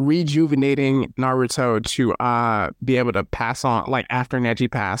 rejuvenating Naruto to be able to pass on, like after Neji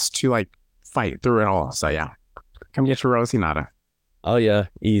passed, to like fight through it all. So yeah, come get your rose, Hinata. Oh yeah,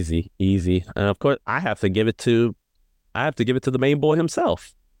 easy. And of course, I have to give it to the main boy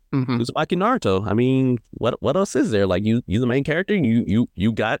himself. Uzumaki Naruto. I mean, what else is there? Like you the main character. You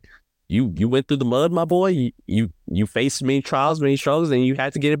went through the mud, my boy. You faced many trials, many struggles, and you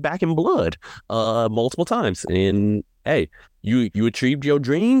had to get it back in blood, multiple times. And hey, you achieved your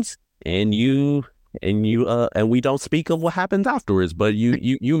dreams, and we don't speak of what happens afterwards, but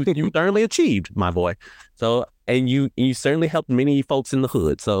you thoroughly achieved, my boy. So, and you certainly helped many folks in the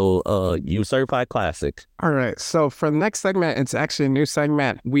hood. So, you certified classic. All right. So for the next segment, it's actually a new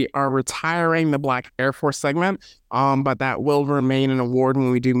segment. We are retiring the Black Air Force segment, but that will remain an award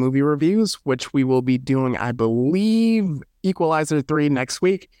when we do movie reviews, which we will be doing, I believe, Equalizer 3 next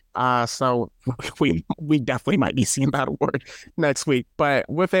week. So we definitely might be seeing that award next week. But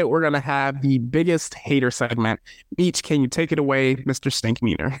with it, we're gonna have the biggest hater segment. Beach, can you take it away, Mr.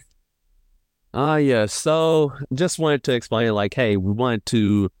 Stinkmeaner? Yeah. So just wanted to explain, like, hey, we wanted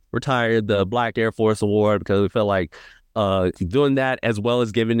to retire the Black Air Force Award because we felt like doing that as well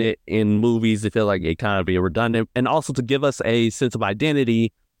as giving it in movies, it felt like it kind of be redundant, and also to give us a sense of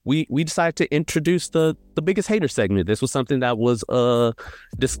identity. We decided to introduce the biggest hater segment. This was something that was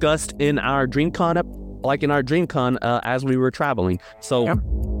discussed in our DreamCon as we were traveling. So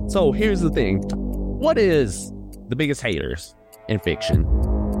here's the thing. What is the biggest haters in fiction?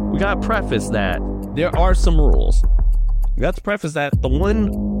 We got to preface that there are some rules. We got to preface that the one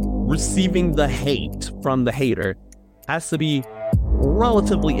receiving the hate from the hater has to be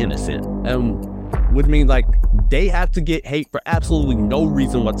relatively innocent. Which means like they have to get hate for absolutely no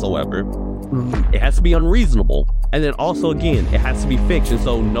reason whatsoever. It has to be unreasonable. And then also, again, it has to be fiction.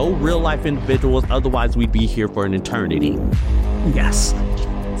 So no real life individuals. Otherwise, we'd be here for an eternity. Yes.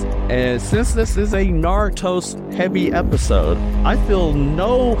 And since this is a Naruto heavy episode, I feel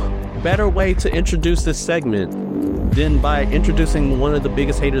no better way to introduce this segment than by introducing one of the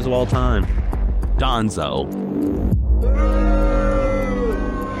biggest haters of all time, Danzo.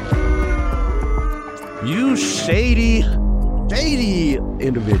 You shady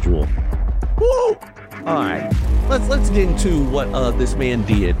individual. Woo! All right, let's get into what this man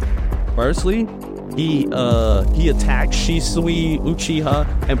did. Firstly, he attacked Shisui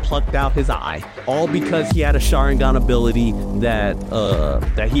Uchiha and plucked out his eye, all because he had a Sharingan ability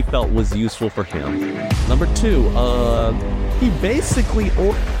that he felt was useful for him. Number two, he basically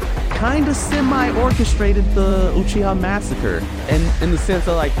kind of semi-orchestrated the Uchiha massacre, and in the sense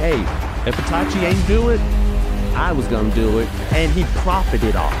of like, hey, if Itachi ain't do it, I was gonna do it, and he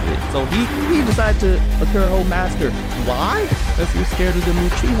profited off of it. So he decided to occur a whole massacre. Why? Because he was scared of the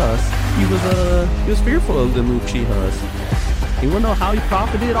Uchihas. He was fearful of the Uchihas. You wanna know how he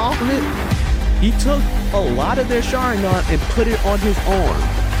profited off of it? He took a lot of their Sharingan and put it on his arm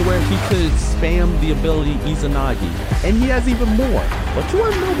to where he could spam the ability Izanagi, and he has even more. But you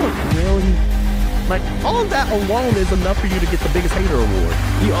wanna know what really? Like, all of that alone is enough for you to get the biggest hater award.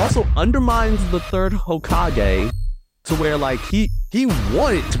 He also undermines the third Hokage to where, like, he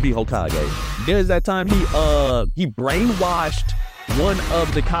wanted to be Hokage. There's that time he brainwashed one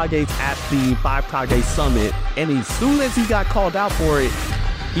of the Kages at the Five Kage Summit, and as soon as he got called out for it,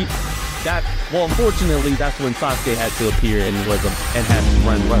 unfortunately, that's when Sasuke had to appear and had to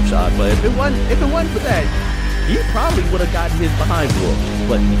run roughshod. But if it wasn't for that, he probably would have gotten his behind whooped.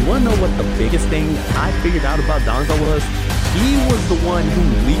 But you want to know what the biggest thing I figured out about Danzo was? He was the one who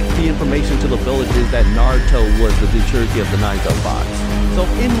leaked the information to the villagers that Naruto was the Jinchuriki of the Naruto Fox. So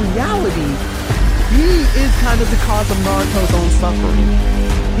in reality, he is kind of the cause of Naruto's own suffering.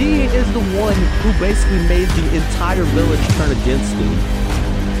 He is the one who basically made the entire village turn against him.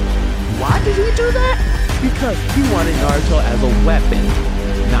 Why did he do that? Because he wanted Naruto as a weapon,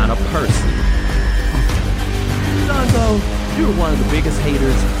 not a person. Danzo, you're one of the biggest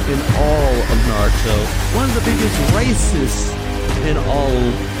haters in all of Naruto, one of the biggest racists in all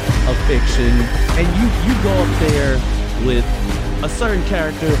of fiction, and you go up there with a certain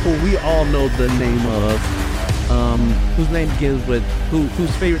character who we all know the name of, whose name begins with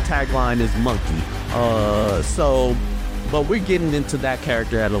whose favorite tagline is monkey. But we're getting into that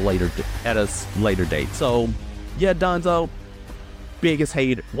character at a later date. So yeah, Donzo,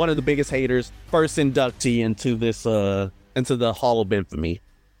 one of the biggest haters, first inductee into the Hall of Infamy.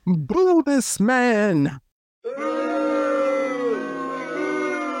 Boo this man.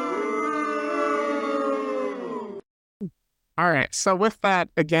 All right. So with that,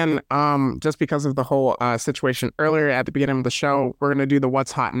 again, just because of the whole situation earlier at the beginning of the show, we're gonna do the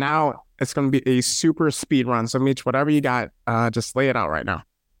what's hot now. It's gonna be a super speed run. So Meech, whatever you got, just lay it out right now.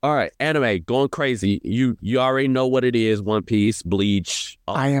 All right, anime going crazy. You already know what it is. One Piece, Bleach.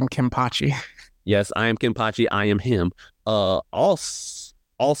 I am Kenpachi. Yes, I am Kenpachi. I am him. Also,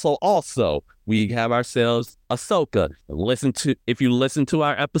 we have ourselves Ahsoka. If you listen to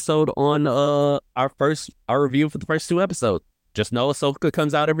our episode on our review for the first 2 episodes, just know Ahsoka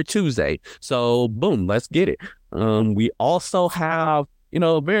comes out every Tuesday. So boom, let's get it. We also have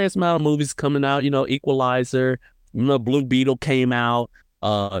various amount of movies coming out. Equalizer. Blue Beetle came out.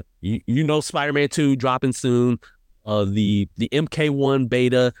 Spider-Man 2 dropping soon. The MK1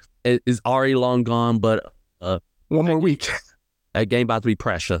 beta is already long gone, but 1 more week. That game about to be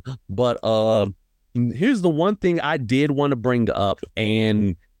pressure. But here's the one thing I did want to bring up,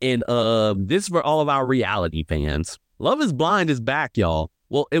 and this is for all of our reality fans. Love is Blind is back, y'all.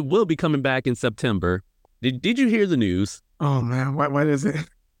 Well, it will be coming back in September. Did you hear the news? Oh man, what is it?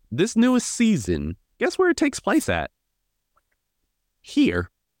 This newest season, guess where it takes place at? Here.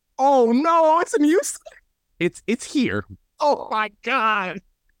 Oh no, it's in Houston. It's here. Oh my god.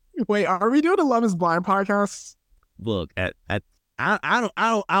 Wait, are we doing a Love is Blind podcast? Look, I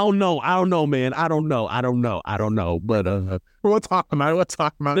don't know, man. I don't know. But we'll talk about it.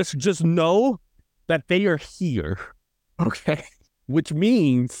 Let's just know that they are here. Okay. Which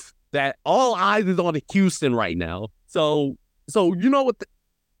means that all eyes is on Houston right now. So you know what?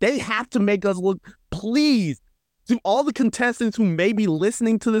 They have to make us look. Please, to all the contestants who may be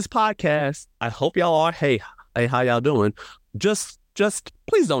listening to this podcast, I hope y'all are. Hey, how y'all doing? Just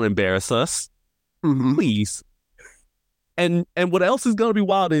please don't embarrass us. Mm-hmm. Please. And what else is gonna be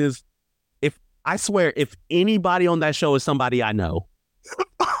wild is if anybody on that show is somebody I know,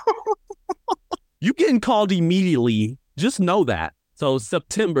 you getting called immediately. Just know that. So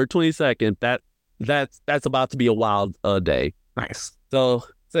September 22nd, that's about to be a wild day. Nice. So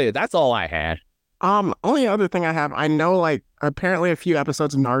yeah, that's all I had. Only other thing I have, I know like apparently a few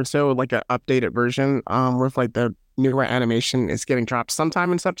episodes of Naruto, like an updated version, with like the newer animation is getting dropped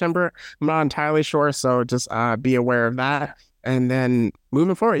sometime in September. I'm not entirely sure, so just be aware of that. And then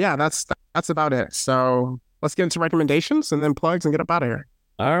moving forward, yeah, that's about it. So let's get into recommendations and then plugs and get up out of here.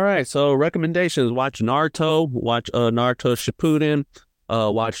 All right, so recommendations: watch Naruto, watch Naruto Shippuden,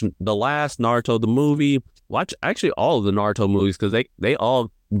 watch the last Naruto the movie, watch actually all of the Naruto movies because they're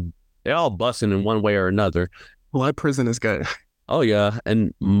all busting in one way or another. Blood Prison is good. Oh yeah,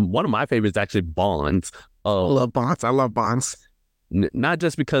 and one of my favorites is actually Bonds. I love Bonds. Not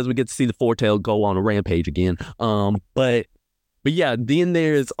just because we get to see the Four-Tail go on a rampage again, but yeah. Then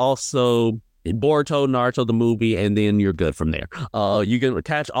there's also Boruto, Naruto the movie, and then you're good from there. You can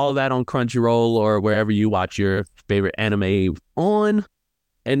catch all of that on Crunchyroll or wherever you watch your favorite anime on.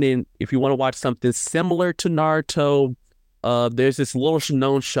 And then if you want to watch something similar to Naruto, there's this little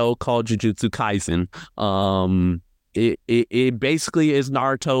known show called Jujutsu Kaisen. It basically is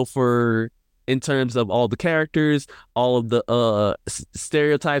Naruto in terms of all the characters, all of the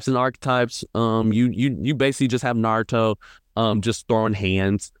stereotypes and archetypes. You basically just have Naruto just throwing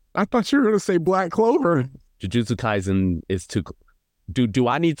hands. I thought you were going to say Black Clover. Jujutsu Kaisen is too... Do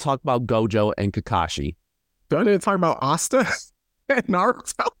I need to talk about Gojo and Kakashi? Do I need to talk about Asta and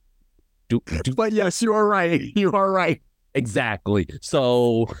Naruto? But yes, you are right. You are right. Exactly.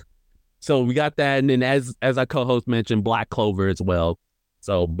 So we got that, and then as our co-host mentioned, Black Clover as well.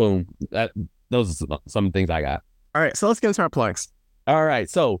 So boom, those are some things I got. All right, so let's get into our plugs. All right,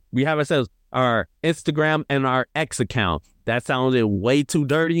 so we have ourselves our Instagram and our X account. That sounded way too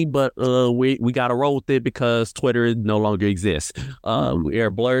dirty, but we got to roll with it because Twitter no longer exists. We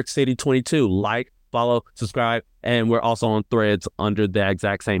are Blurred City 22. Like, follow, subscribe, and we're also on Threads under the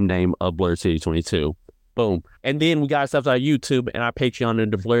exact same name of Blurred City 22. Boom. And then we got ourselves our YouTube and our Patreon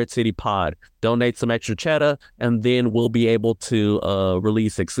under Blurred City Pod. Donate some extra cheddar, and then we'll be able to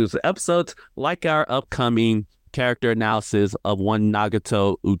release exclusive episodes like our upcoming character analysis of one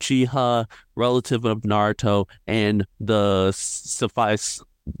Nagato Uchiha, relative of Naruto, and the succulent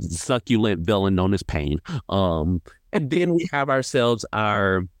villain known as Pain. And then we have ourselves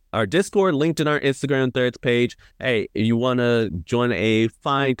our our Discord linked in our Instagram threads page. Hey, if you want to join a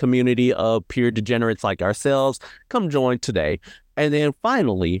fine community of peer degenerates like ourselves, come join today. And then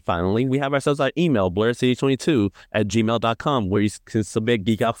finally, we have ourselves our email, blurcity22@gmail.com, where you can submit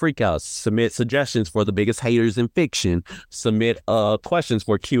Geek Out Freakouts, submit suggestions for the biggest haters in fiction, submit questions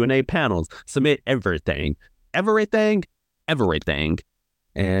for Q&A panels, submit everything.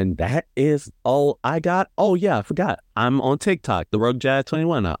 And that is all I got. Oh yeah, I forgot. I'm on TikTok, the Rogue Jazz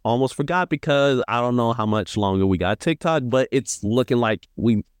 21. I almost forgot because I don't know how much longer we got TikTok, but it's looking like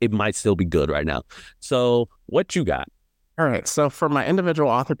it might still be good right now. So what you got? All right. So for my individual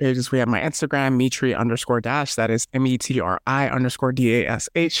author pages, we have my Instagram, Mitri_dash. That is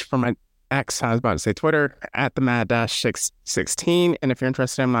METRI_DASH. For my X, I was about to say Twitter, @the_mad-16. And if you're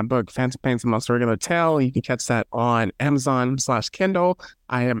interested in my book, Phantom Pain's The Most Regular Tale, you can catch that on Amazon/Kindle.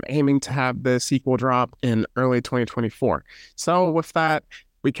 I am aiming to have the sequel drop in early 2024. So with that,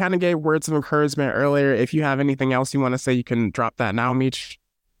 we kind of gave words of encouragement earlier. If you have anything else you want to say, you can drop that now, Mitch.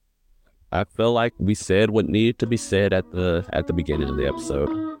 I feel like we said what needed to be said at the beginning of the episode.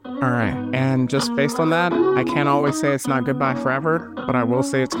 All right. And just based on that, I can't always say it's not goodbye forever, but I will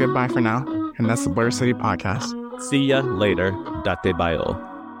say it's goodbye for now. And that's the Blur City Podcast. See ya later. Dattebayo.